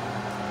stock.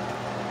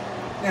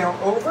 Now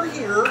over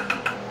here,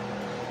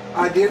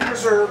 I did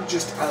reserve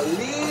just a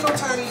little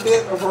tiny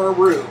bit of our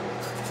roux.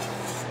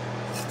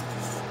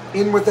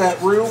 In with that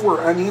roux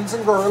were onions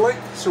and garlic,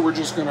 so we're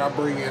just going to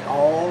bring it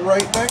all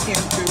right back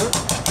into it.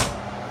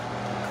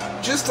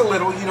 Just a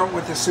little. You don't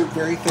want the soup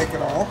very thick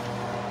at all.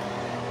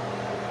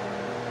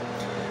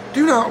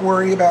 Do not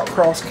worry about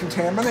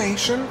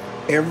cross-contamination.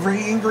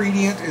 Every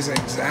ingredient is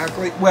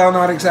exactly, well,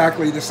 not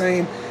exactly the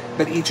same,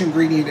 but each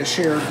ingredient is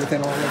shared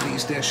within all of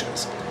these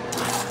dishes.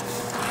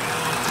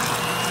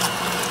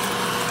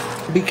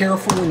 Be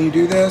careful when you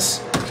do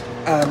this.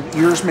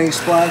 Yours may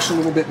splash a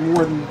little bit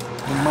more than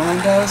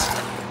mine does.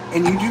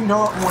 And you do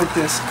not want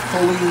this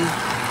fully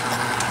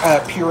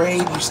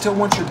pureed. You still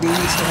want your beans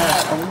to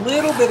have a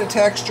little bit of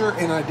texture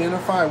and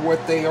identify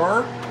what they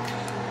are.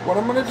 What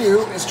I'm going to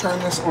do is turn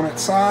this on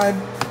its side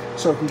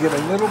so it can get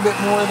a little bit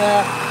more of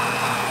that.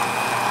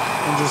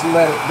 And just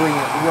let it bring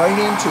it right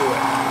into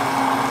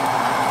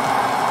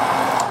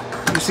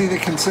it. You see the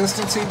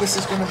consistency this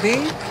is going to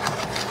be?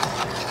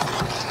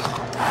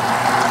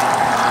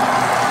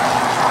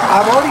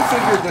 I've already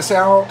figured this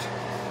out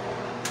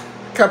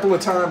a couple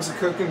of times of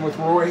cooking with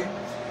Roy.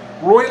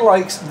 Roy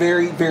likes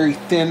very, very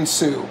thin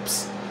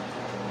soups.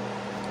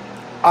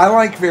 I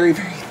like very,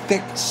 very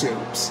thick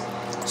soups.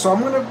 So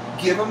I'm going to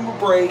give him a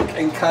break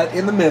and cut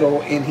in the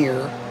middle in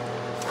here.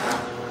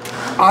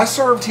 I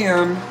served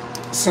him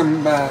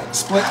some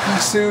split pea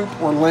soup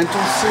or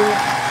lentil soup,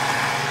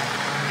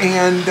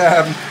 and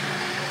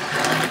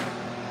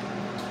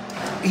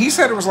he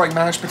said it was like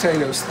mashed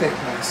potatoes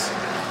thickness,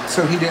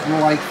 so he didn't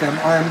like them.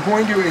 I'm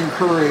going to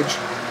encourage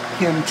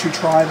him to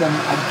try them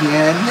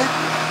again.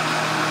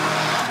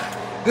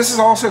 This is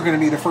also going to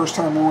be the first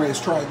time Roy has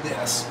tried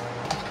this.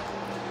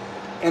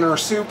 And our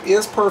soup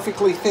is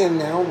perfectly thin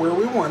now where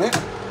we want it.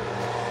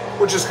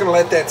 We're just going to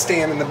let that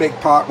stand in the big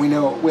pot. We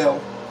know it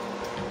will.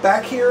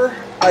 Back here,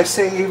 I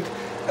saved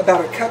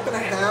about 1.5 cups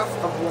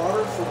of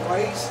water for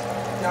rice.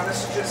 Now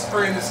this is just,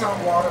 or it's not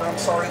water, I'm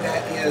sorry,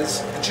 that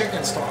is the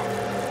chicken stock.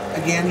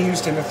 Again,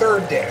 used in a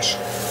third dish.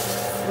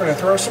 We're going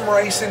to throw some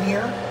rice in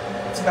here.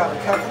 It's about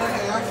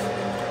 1.5 cups.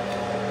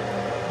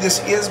 This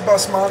is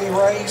basmati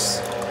rice,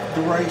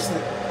 the rice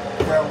that,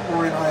 well,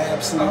 Roy and I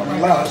absolutely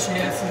love. Gosh,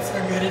 yes, it's so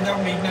good. It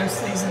don't need no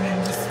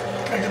seasoning. Just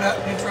cook it up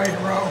and it's ready to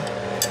roll.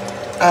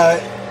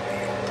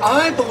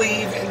 I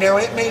believe, now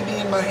it may be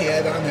in my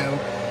head, I know,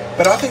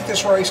 but I think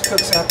this rice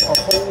cooks up a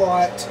whole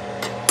lot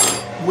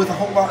with a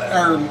whole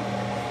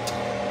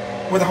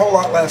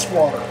lot less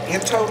water. In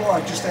total,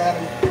 I've just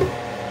added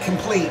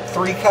complete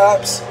 3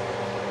 cups.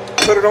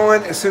 Put it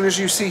on as soon as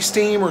you see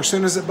steam or as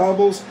soon as it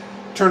bubbles.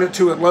 Turn it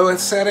to its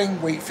lowest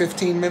setting, wait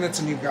 15 minutes,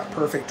 and you've got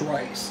perfect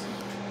rice.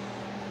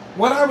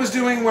 What I was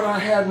doing when I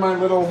had my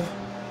little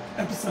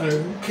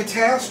episode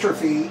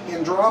catastrophe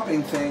in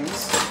dropping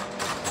things,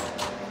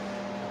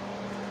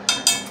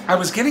 I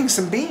was getting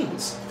some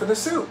beans for the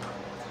soup.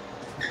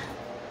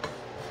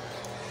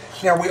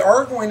 Now we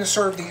are going to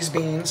serve these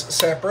beans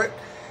separate.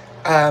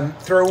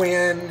 Throw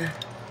in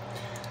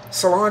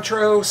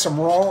cilantro, some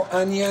raw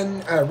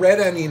onion,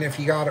 red onion if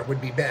you got it would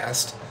be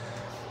best.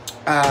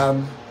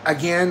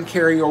 Again,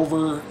 carry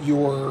over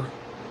your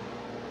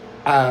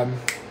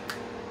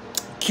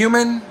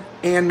cumin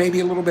and maybe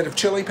a little bit of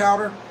chili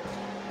powder.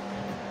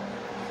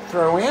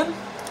 Throw in.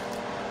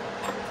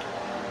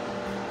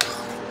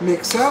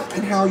 Mix up,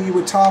 and how you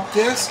would top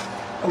this,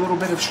 a little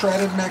bit of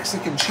shredded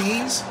Mexican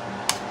cheese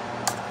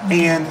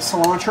and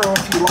cilantro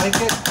if you like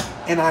it.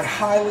 And I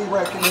highly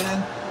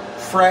recommend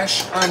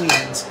fresh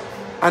onions.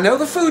 I know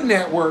the Food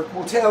Network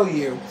will tell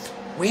you,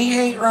 we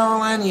hate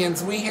raw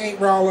onions, we hate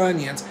raw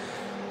onions.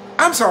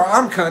 I'm sorry,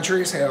 I'm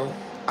country as hell.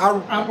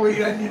 I will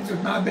eat onions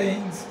with my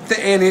beans.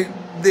 And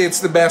it's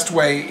the best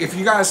way. If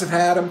you guys have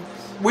had them,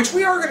 which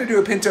we are going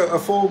to do a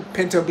full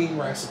pinto bean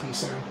recipe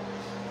soon.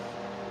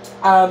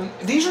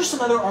 These are some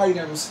other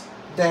items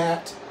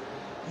that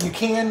you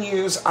can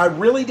use. I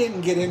really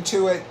didn't get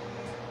into it.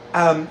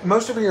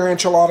 Most of your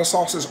enchilada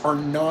sauces are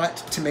not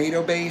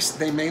tomato based.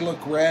 They may look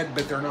red,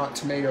 but they're not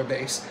tomato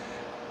based.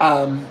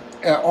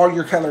 All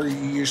your color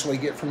you usually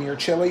get from your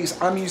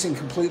chilies. I'm using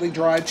completely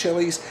dried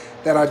chilies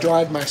that I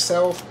dried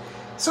myself,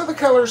 so the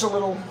color's a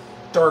little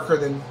darker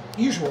than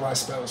usual, I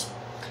suppose.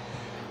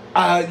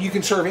 You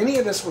can serve any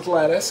of this with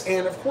lettuce,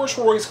 and of course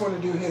Roy's going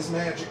to do his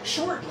magic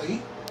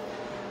shortly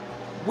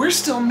we're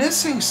still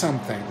missing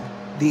something.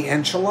 The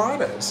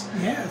enchiladas.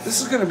 Yes. This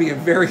is going to be a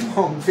very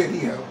long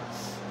video.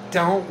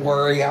 Don't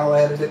worry, I'll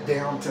edit it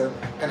down to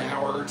an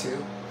hour or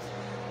two.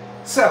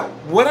 So,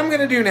 what I'm going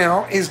to do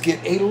now is get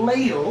a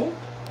ladle.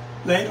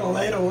 Ladle.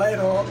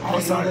 Oh,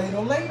 sorry.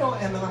 Ladle,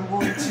 and then I'm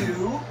going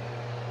to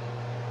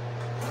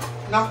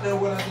not know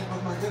what I did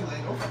with my good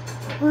ladle.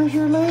 Where's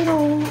your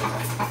ladle?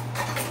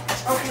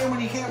 Okay,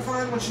 when you can't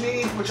find what you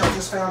need, which I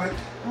just found it,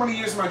 I'm going to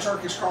use my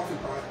Turkish coffee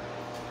pot.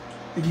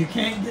 If you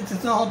can't get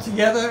this all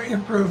together,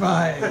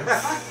 improvise.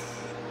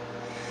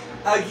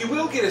 You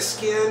will get a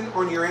skin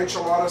on your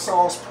enchilada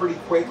sauce pretty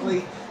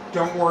quickly.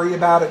 Don't worry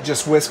about it.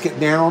 Just whisk it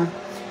down.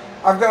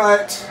 I've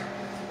got,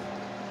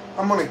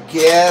 I'm going to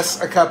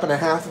guess, a cup and a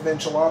half of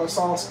enchilada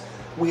sauce.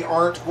 We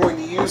aren't going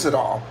to use it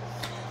all.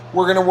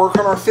 We're going to work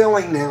on our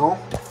filling now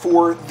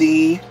for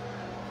the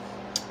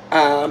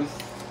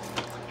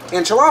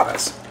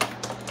enchiladas.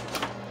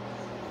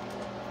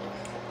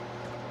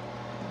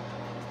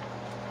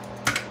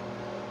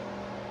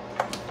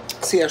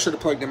 See, I should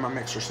have plugged in my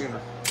mixer sooner.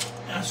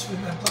 I should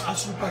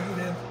have plugged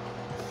it in.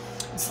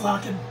 It's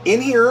locking. In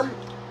here,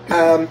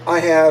 I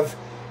have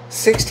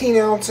 16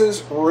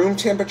 ounces room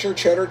temperature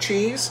cheddar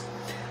cheese.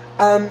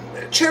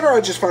 Cheddar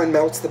I just find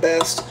melts the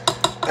best.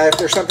 If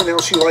there's something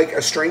else you like, a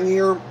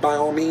stringier, by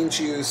all means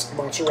use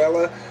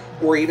mozzarella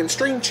or even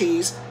string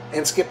cheese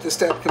and skip the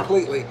step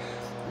completely.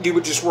 You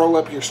would just roll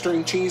up your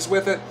string cheese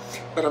with it,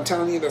 but I'm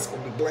telling you, that's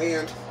going to be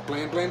bland.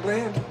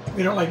 Bland.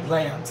 We don't like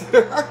bland.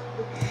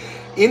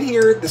 In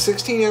here, the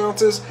 16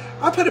 ounces,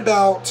 I put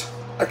about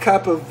a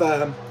cup of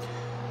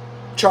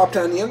chopped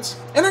onions.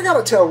 And I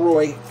gotta tell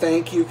Roy,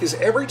 thank you, because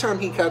every time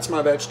he cuts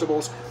my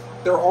vegetables,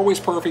 they're always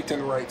perfect in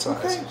the right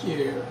size. Well, thank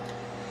you.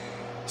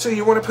 So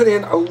you want to put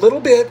in a little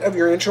bit of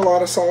your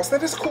enchilada sauce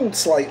that is cooled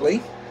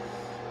slightly.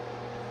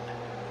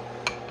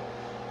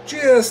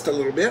 Just a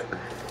little bit.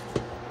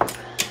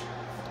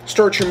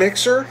 Start your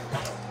mixer.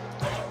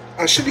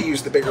 I should have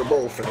used the bigger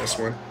bowl for this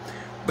one,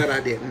 but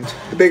I didn't.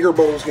 The bigger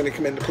bowl is going to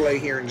come into play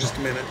here in just a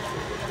minute.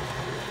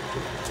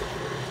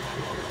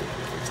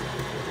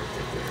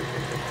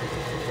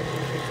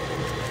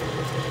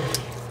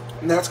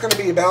 And that's going to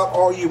be about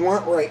all you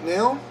want right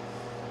now.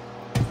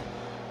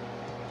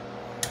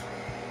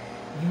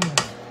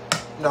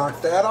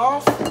 Knock that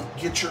off.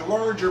 Get your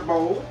larger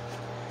bowl,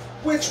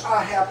 which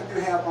I happen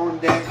to have on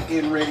deck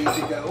and ready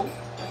to go.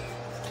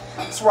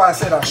 That's why I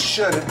said I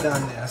should have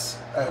done this.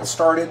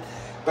 Started,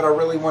 but I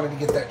really wanted to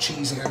get that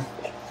cheese in.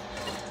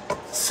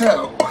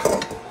 So,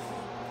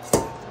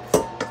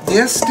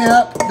 this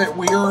step that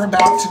we are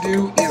about to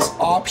do is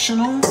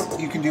optional.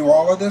 You can do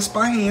all of this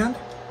by hand.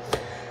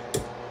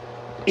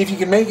 If you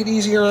can make it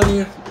easier on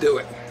you, do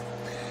it.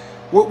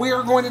 What we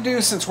are going to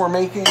do, since we're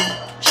making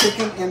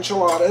chicken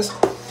enchiladas,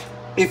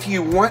 if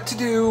you want to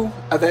do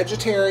a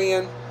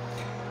vegetarian,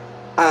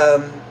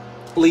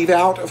 leave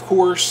out, of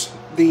course,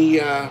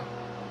 the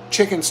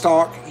chicken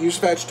stock. Use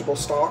vegetable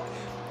stock.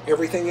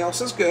 Everything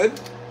else is good.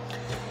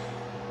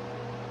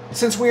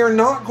 Since we are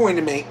not going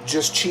to make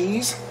just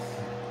cheese,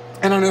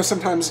 and I know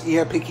sometimes you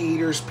have picky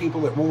eaters,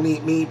 people that won't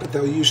eat meat, but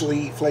they'll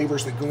usually eat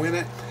flavors that go in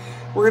it.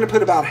 We're going to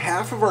put about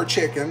half of our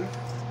chicken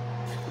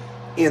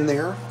in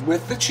there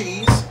with the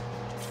cheese.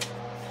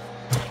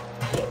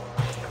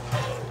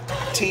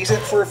 Tease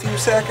it for a few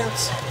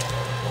seconds.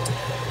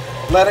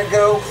 Let it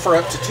go for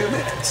up to 2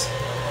 minutes.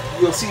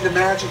 You'll see the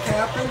magic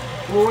happen.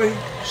 Roy,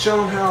 show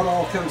them how it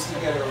all comes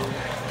together on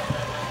that.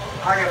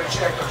 I gotta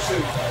check our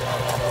soup.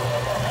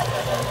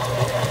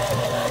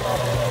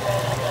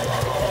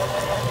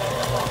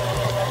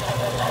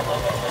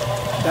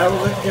 That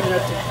would look good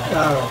at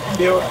the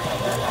Bill.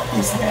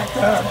 He's that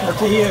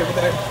tortilla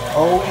over there.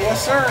 Oh,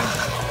 yes, sir.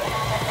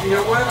 You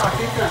know what? I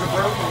think there's a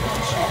broken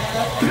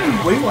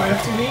piece. We want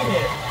to eat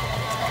it.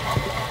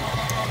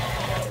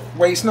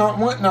 Waste not,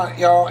 want not,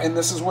 y'all, and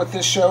this is what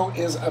this show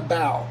is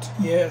about.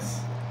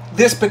 Yes.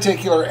 This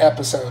particular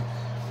episode,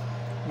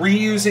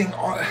 reusing.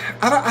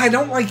 I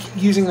don't like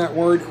using that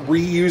word,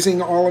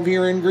 reusing all of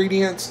your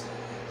ingredients,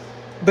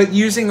 but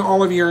using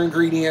all of your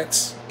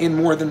ingredients in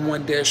more than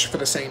one dish for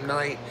the same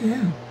night.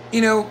 Yeah.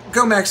 You know,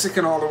 go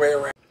Mexican all the way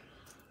around.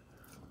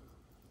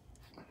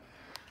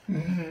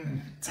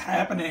 It's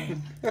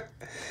happening.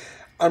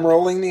 I'm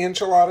rolling the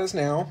enchiladas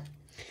now,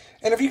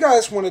 and if you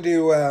guys want to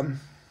do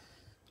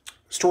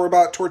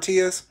store-bought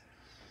tortillas,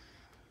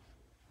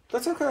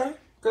 that's okay.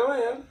 Go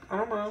ahead. I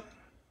don't know.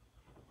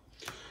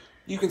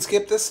 You can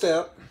skip this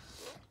step.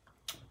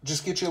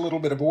 Just get you a little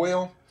bit of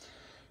oil,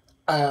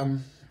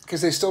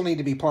 because they still need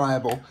to be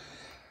pliable.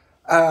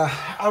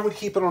 I would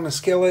keep it on a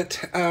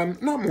skillet,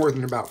 not more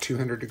than about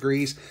 200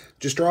 degrees.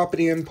 Just drop it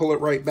in, pull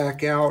it right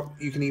back out.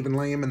 You can even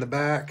lay them in the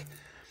back,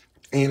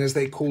 and as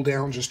they cool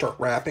down, just start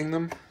wrapping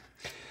them.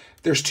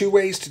 There's 2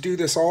 ways to do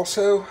this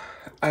also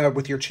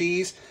with your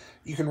cheese.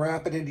 You can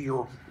wrap it into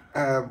your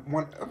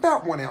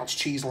about 1 ounce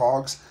cheese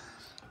logs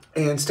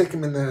and stick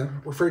them in the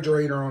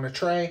refrigerator on a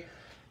tray.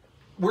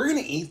 We're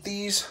going to eat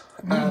these,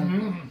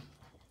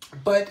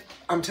 but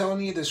I'm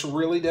telling you, this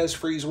really does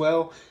freeze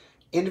well.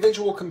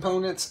 individual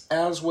components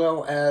as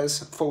well as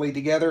fully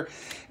together.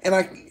 And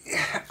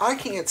I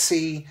can't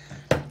see,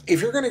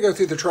 if you're going to go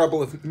through the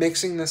trouble of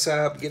mixing this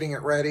up, getting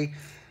it ready,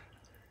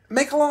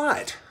 make a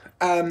lot.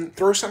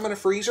 Throw some in a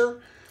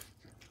freezer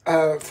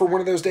for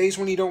one of those days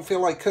when you don't feel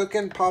like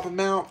cooking. Pop them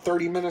out,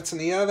 30 minutes in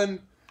the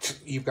oven,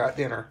 you've got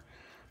dinner.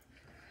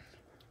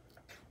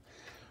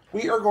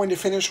 We are going to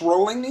finish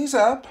rolling these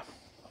up.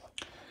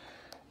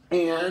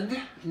 And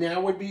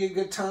now would be a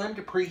good time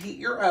to preheat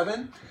your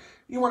oven.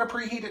 You want to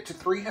preheat it to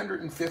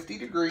 350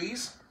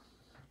 degrees.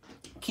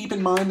 Keep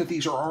in mind that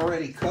these are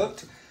already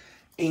cooked,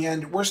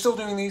 and we're still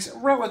doing these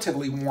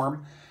relatively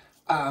warm.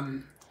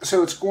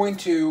 So it's going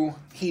to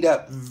heat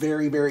up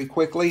very, very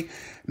quickly,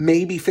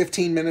 maybe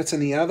 15 minutes in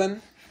the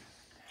oven,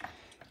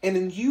 and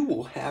then you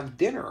will have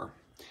dinner.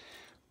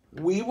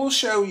 We will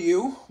show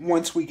you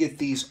once we get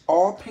these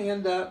all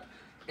panned up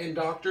and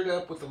doctored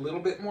up with a little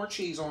bit more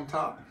cheese on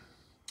top.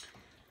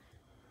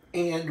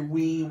 And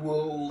we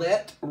will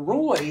let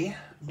Roy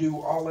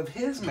do all of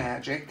his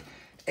magic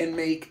and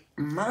make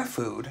my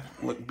food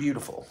look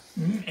beautiful.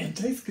 And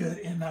taste good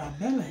in my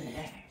belly.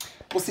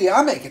 Well, see,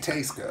 I make it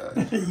taste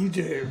good. You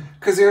do.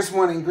 Because there's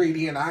one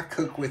ingredient I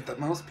cook with that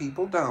most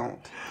people don't.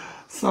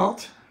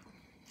 Salt.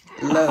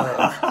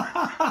 Love.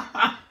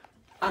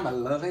 I'm a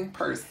loving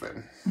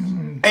person.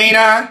 Ain't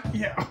I?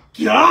 Yeah.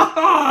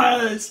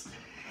 Gosh!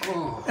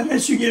 Oh.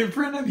 Unless you get in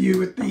front of you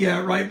with the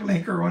right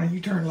blinker on and you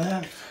turn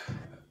left.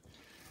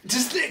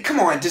 Come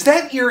on, does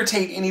that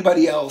irritate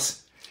anybody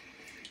else?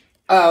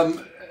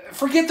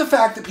 Forget the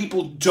fact that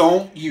people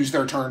don't use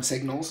their turn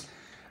signals.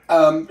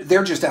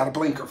 They're just out of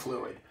blinker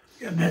fluid.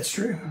 Yeah, that's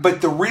true.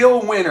 But the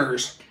real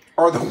winners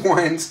are the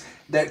ones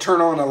that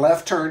turn on a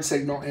left turn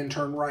signal and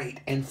turn right.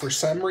 And for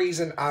some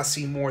reason, I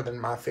see more than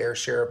my fair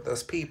share of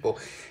those people.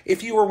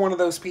 If you were one of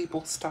those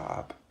people,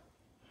 stop.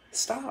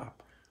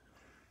 Stop.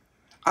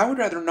 I would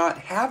rather not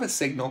have a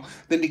signal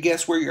than to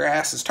guess where your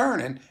ass is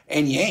turning,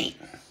 and you ain't.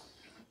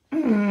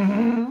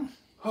 Mm-hmm.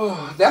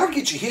 Oh, that'll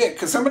get you hit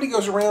because somebody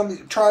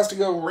tries to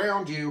go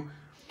around you,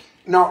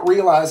 not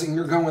realizing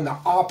you're going the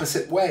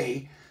opposite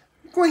way.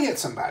 Go hit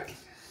somebody.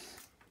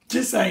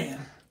 Just saying.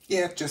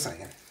 Yeah, just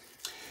saying.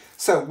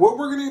 So what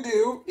we're going to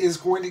do is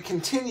going to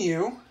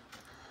continue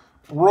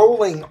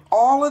rolling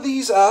all of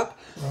these up.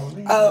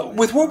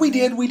 With what we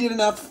did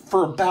enough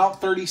for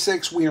about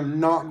 36. We are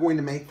not going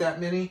to make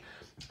that many.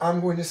 I'm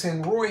going to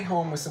send Roy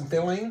home with some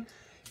filling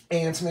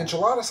and some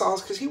enchilada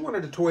sauce because he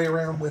wanted to toy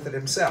around with it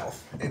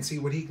himself and see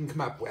what he can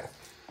come up with.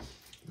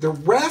 The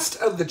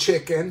rest of the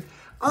chicken,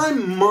 I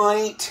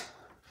might,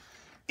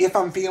 if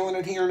I'm feeling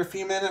it here in a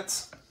few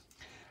minutes,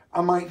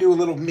 I might do a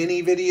little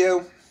mini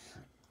video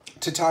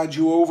to tide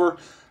you over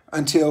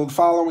until the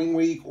following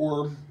week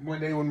or one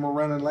day when we're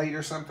running late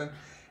or something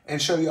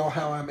and show y'all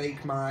how I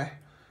make my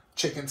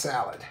chicken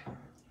salad.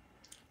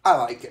 I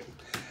like it.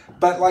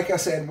 But like I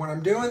said, when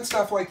I'm doing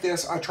stuff like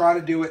this, I try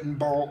to do it in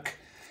bulk.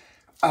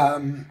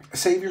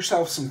 Save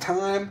yourself some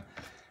time.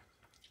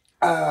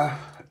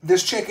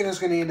 This chicken is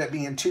going to end up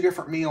being two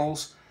different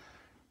meals,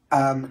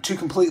 two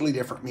completely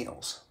different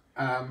meals.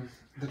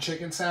 The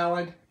chicken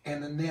salad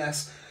and then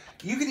this.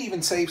 You could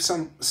even save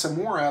some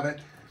more of it.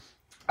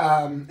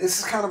 This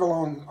is kind of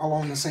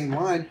along the same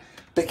line,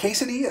 but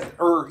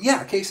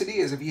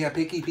quesadillas, if you have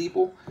picky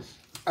people,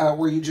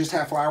 where you just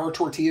have flour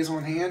tortillas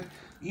on hand,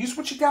 use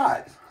what you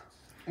got.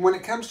 When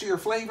it comes to your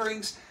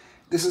flavorings,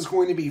 this is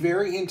going to be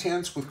very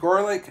intense with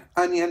garlic,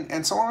 onion,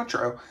 and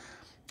cilantro.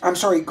 I'm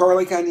sorry,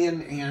 garlic,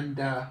 onion,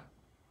 and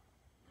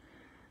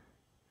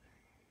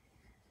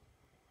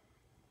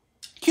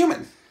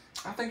cumin.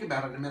 I'll think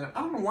about it in a minute.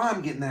 I don't know why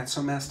I'm getting that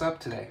so messed up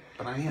today,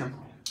 but I am.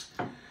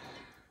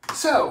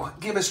 So,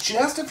 give us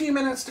just a few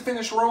minutes to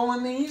finish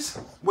rolling these,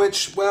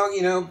 which, well,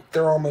 you know,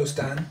 they're almost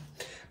done.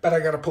 But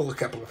I got to pull a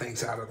couple of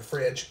things out of the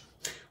fridge.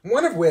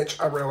 One of which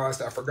I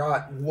realized I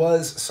forgot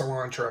was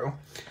cilantro,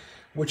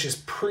 which is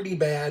pretty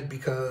bad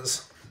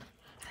because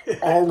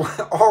all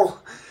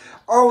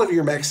of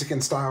your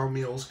Mexican-style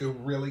meals go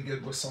really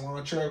good with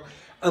cilantro.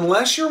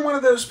 Unless you're one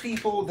of those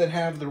people that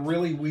have the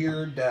really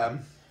weird...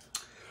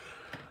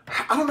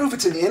 I don't know if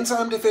it's an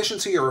enzyme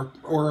deficiency or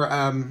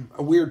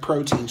a weird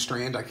protein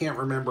strand. I can't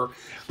remember.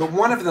 But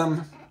one of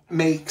them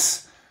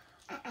makes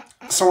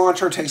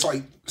cilantro taste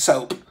like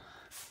soap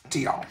to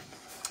y'all.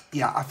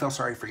 Yeah, I feel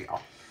sorry for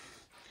y'all.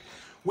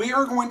 We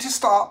are going to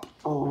stop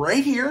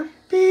right here.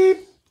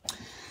 Beep.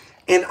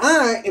 And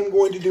I am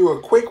going to do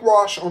a quick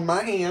wash on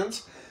my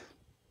hands.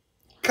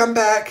 Come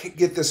back,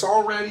 get this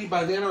all ready.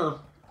 By then our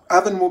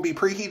oven will be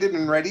preheated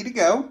and ready to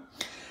go.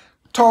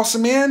 Toss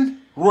them in.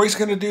 Roy's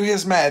going to do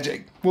his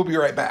magic. We'll be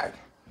right back.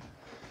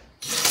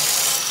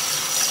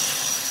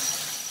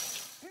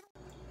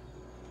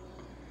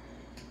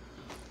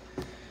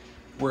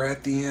 We're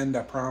at the end,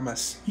 I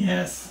promise.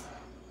 Yes.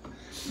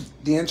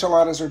 The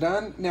enchiladas are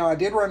done. Now, I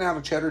did run out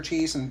of cheddar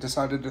cheese and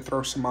decided to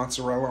throw some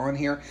mozzarella on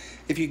here.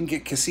 If you can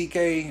get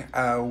cacique,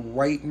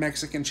 white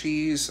Mexican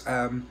cheese,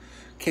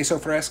 queso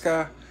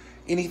fresca,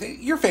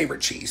 anything, your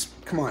favorite cheese.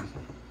 Come on.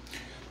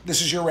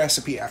 This is your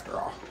recipe after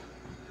all.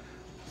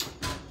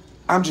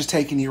 I'm just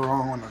taking you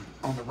all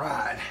on the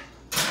ride.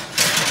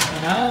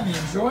 And I'm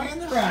enjoying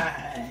the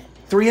ride.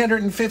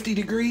 350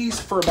 degrees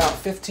for about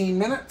 15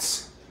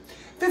 minutes.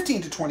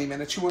 15 to 20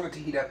 minutes you want it to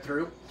heat up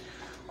through.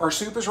 Our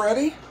soup is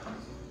ready.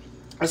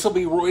 This will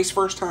be Roy's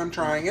first time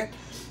trying it.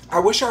 I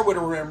wish I would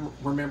have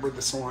remembered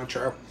the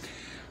cilantro.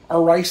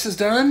 Our rice is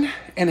done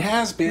and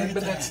has been,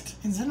 but that's...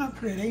 Isn't that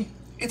pretty?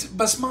 It's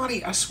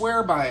basmati. I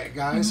swear by it,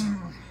 guys.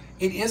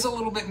 It is a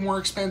little bit more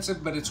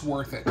expensive, but it's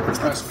worth it.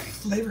 Trust me.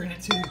 Flavor in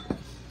it too.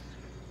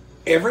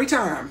 Every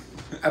time,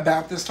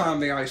 about this time,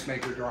 the ice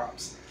maker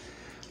drops.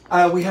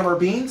 We have our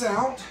beans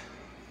out,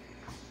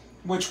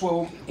 which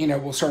we'll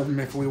serve them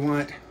if we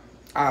want,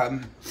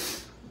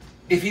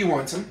 if he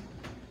wants them.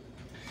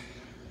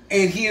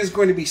 And he is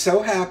going to be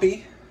so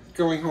happy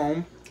going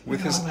home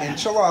with his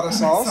enchilada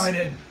sauce. I'm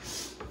excited.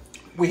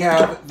 We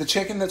have the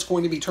chicken that's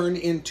going to be turned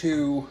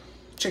into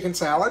chicken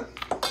salad.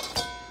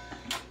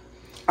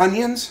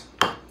 Onions,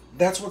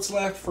 that's what's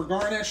left for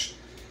garnish.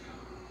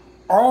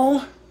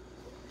 All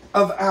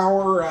of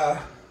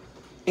our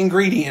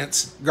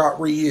ingredients got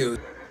reused.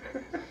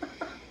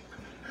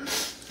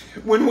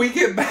 When we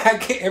get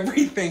back,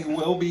 everything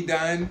will be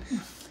done.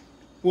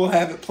 We'll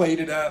have it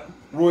plated up.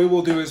 Roy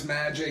will do his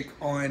magic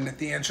on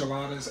the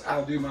enchiladas.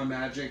 I'll do my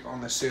magic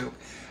on the soup.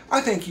 I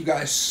thank you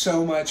guys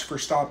so much for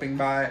stopping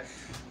by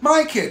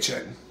my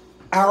kitchen,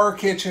 our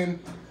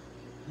kitchen,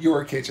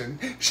 your kitchen.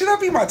 Should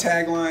that be my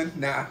tagline?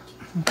 Nah,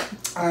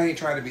 I ain't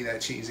trying to be that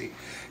cheesy.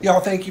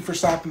 Y'all, thank you for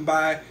stopping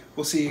by.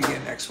 We'll see you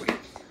again next week.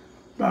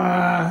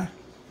 Bye.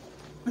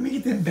 Let me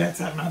get them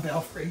bets out of my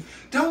belfry.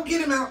 Don't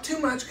get them out too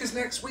much because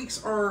next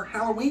week's our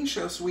Halloween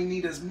show, so we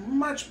need as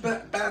much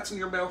bats in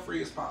your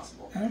belfry as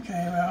possible.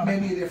 Okay, well.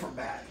 Maybe a different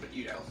bat, but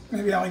you know.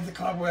 Maybe I'll leave the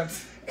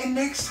cobwebs. And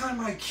next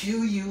time I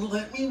cue you,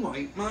 let me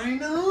wipe my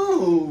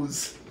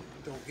nose.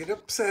 Don't get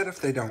upset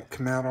if they don't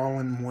come out all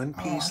in one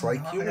piece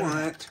like you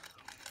want.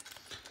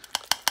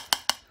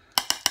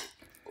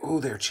 Oh,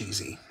 they're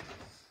cheesy.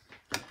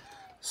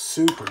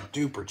 Super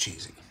duper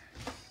cheesy.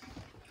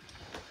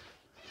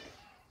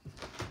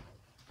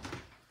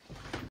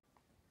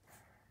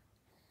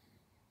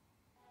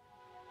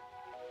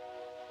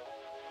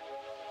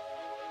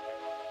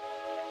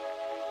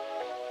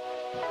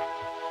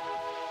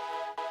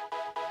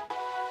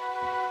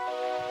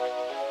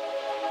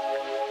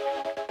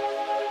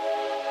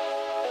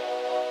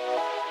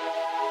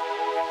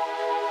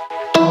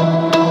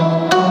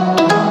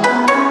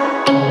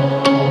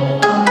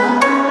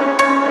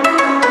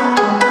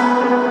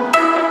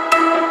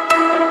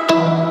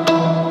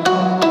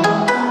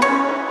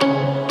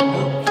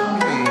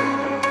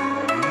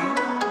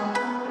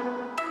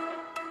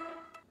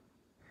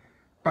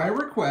 By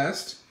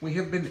request, we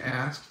have been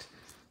asked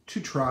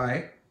to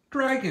try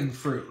dragon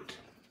fruit.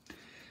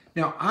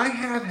 Now, I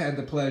have had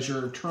the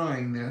pleasure of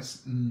trying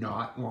this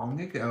not long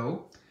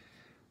ago.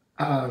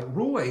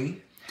 Roy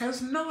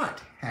has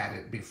not had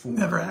it before.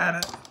 Never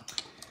had it.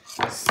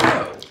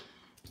 So,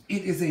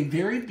 it is a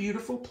very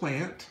beautiful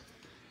plant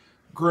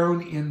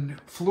grown in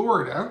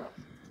Florida,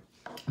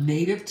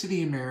 native to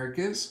the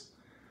Americas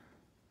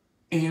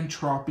and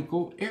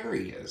tropical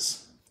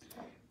areas.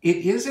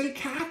 It is a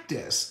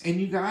cactus, and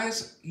you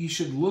guys, you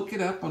should look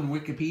it up on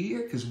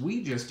Wikipedia because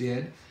we just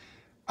did.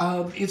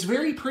 It's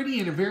very pretty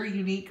and a very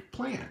unique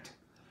plant.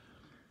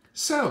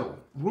 So,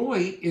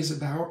 Roy is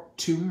about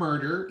to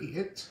murder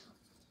it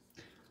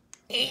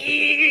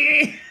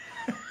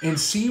and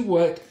see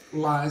what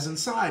lies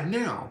inside.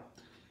 Now,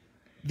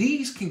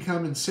 these can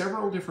come in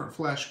several different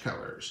flesh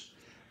colors.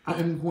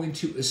 I'm going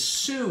to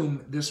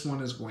assume this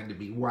one is going to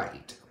be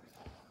white.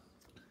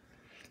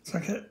 So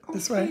I cut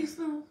this way? Please,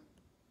 no.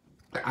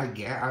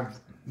 I've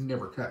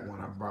never cut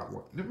one. I bought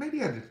one.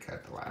 Maybe I did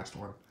cut the last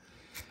one.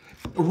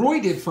 Roy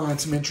did find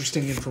some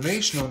interesting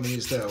information on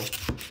these, though.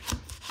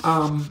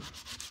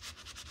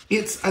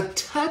 It's a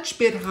touch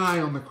bit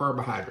high on the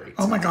carbohydrates.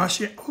 Oh my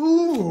gosh, yeah.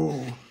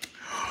 Ooh.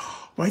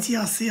 Wait till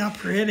y'all see how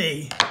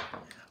pretty.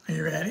 Are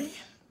you ready?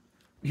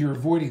 You're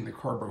avoiding the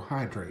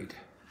carbohydrate.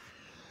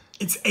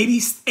 It's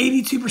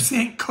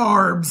 82%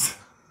 carbs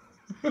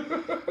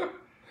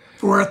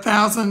for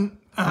 1,000.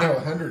 No,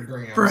 100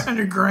 grams. For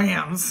 100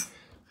 grams.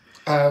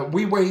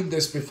 We weighed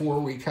this before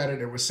we cut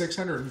it. It was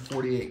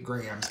 648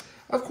 grams.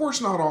 Of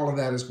course, not all of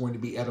that is going to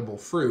be edible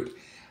fruit.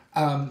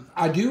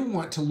 I do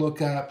want to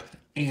look up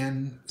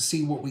and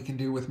see what we can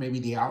do with maybe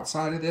the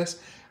outside of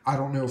this. I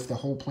don't know if the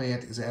whole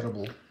plant is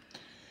edible.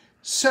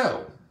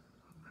 So,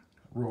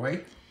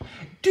 Roy,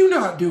 do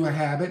not do a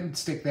habit and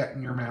stick that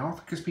in your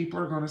mouth because people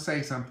are going to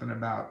say something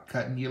about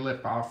cutting your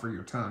lip off or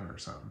your tongue or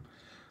something.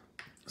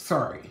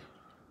 Sorry.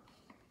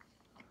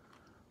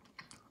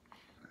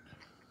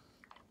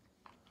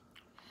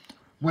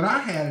 When I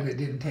had it, it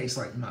didn't taste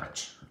like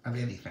much of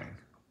anything.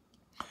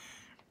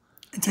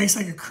 It tastes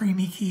like a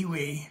creamy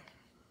kiwi.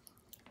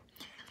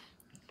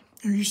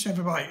 Here, you should have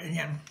a bite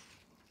again.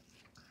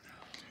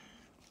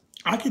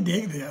 I could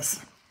dig this.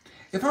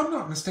 If I'm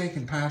not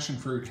mistaken, passion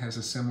fruit has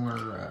a similar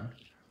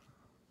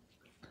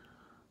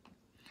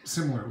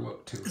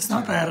look to it. It's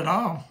not bad at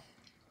all.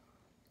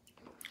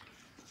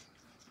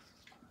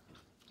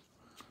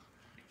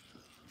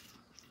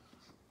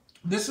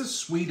 This is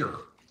sweeter.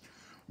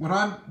 What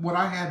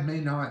I had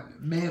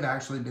may have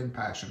actually been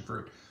passion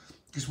fruit,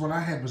 because what I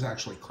had was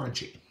actually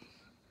crunchy.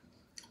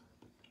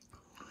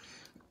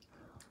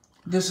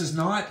 This is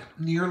not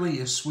nearly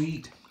as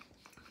sweet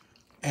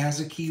as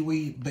a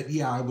kiwi, but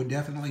yeah, I would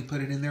definitely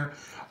put it in there.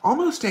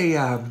 Almost a,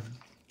 I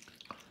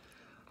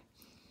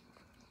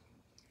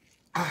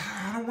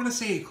don't want to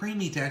say a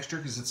creamy texture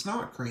because it's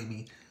not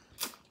creamy,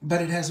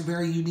 but it has a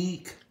very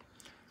unique,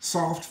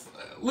 soft,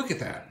 look at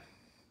that.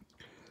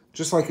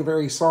 Just like a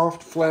very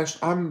soft flesh.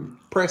 I'm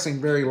pressing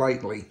very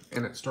lightly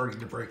and it's starting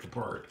to break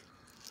apart.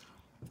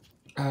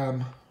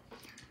 A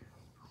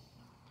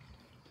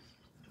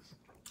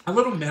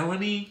little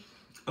melony,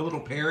 a little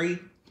Perry.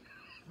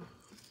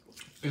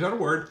 Is that a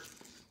word?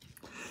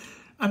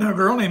 I know a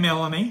girl named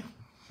Melanie.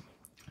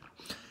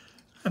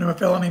 I know a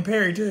fella named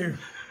Perry too.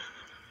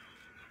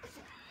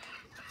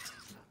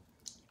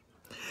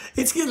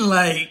 It's getting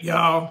late,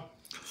 y'all.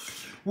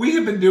 We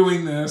have been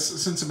doing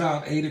this since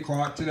about 8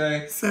 o'clock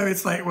today. So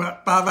it's like,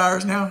 what, 5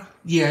 hours now?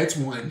 Yeah, it's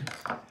 1.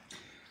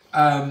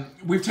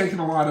 We've taken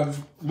a lot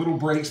of little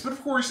breaks, but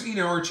of course, you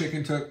know, our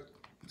chicken took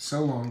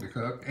so long to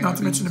cook. And Not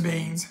to mention the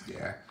beans.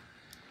 Yeah.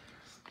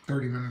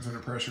 30 minutes in a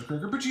pressure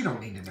cooker, but you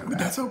don't need to know But that.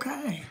 that's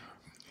okay.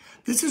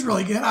 This is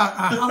really good. I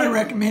highly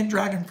recommend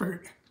dragon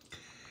fruit.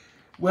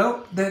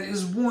 Well, that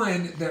is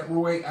one that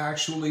Roy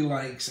actually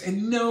likes.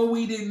 And no,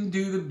 we didn't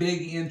do the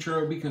big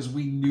intro because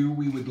we knew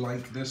we would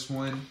like this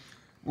one.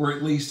 Or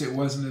at least it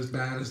wasn't as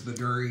bad as the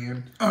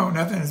durian. Oh,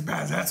 nothing as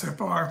bad as that so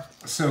far.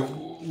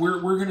 So we're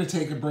going to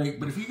take a break.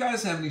 But if you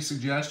guys have any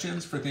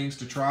suggestions for things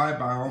to try,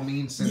 by all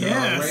means, send it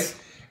our way.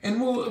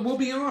 And we'll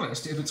be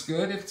honest if it's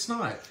good, if it's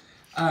not.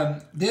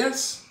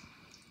 This,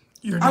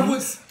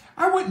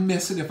 I wouldn't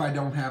miss it if I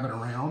don't have it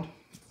around.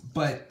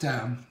 But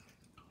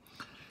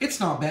it's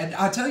not bad.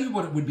 I'll tell you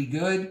what it would be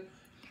good.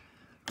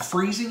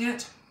 Freezing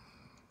it.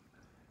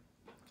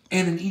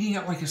 And then eating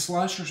it like a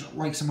slush or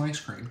like some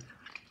ice cream.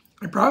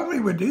 It probably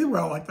would do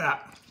well like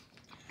that.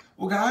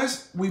 Well,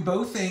 guys, we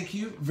both thank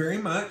you very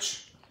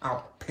much.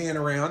 I'll pan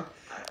around.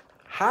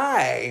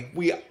 Hi.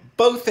 We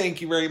both thank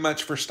you very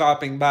much for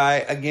stopping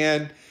by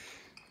again.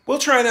 We'll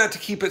try not to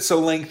keep it so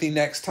lengthy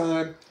next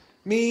time.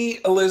 Me,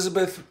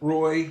 Elizabeth,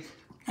 Roy.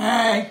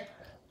 Hey.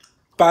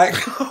 Bye.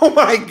 Oh,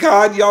 my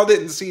God. Y'all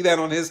didn't see that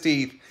on his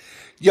teeth.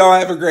 Y'all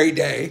have a great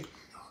day.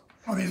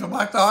 Oh, these are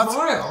black dots?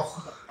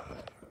 Smile.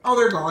 Oh,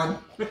 they're gone.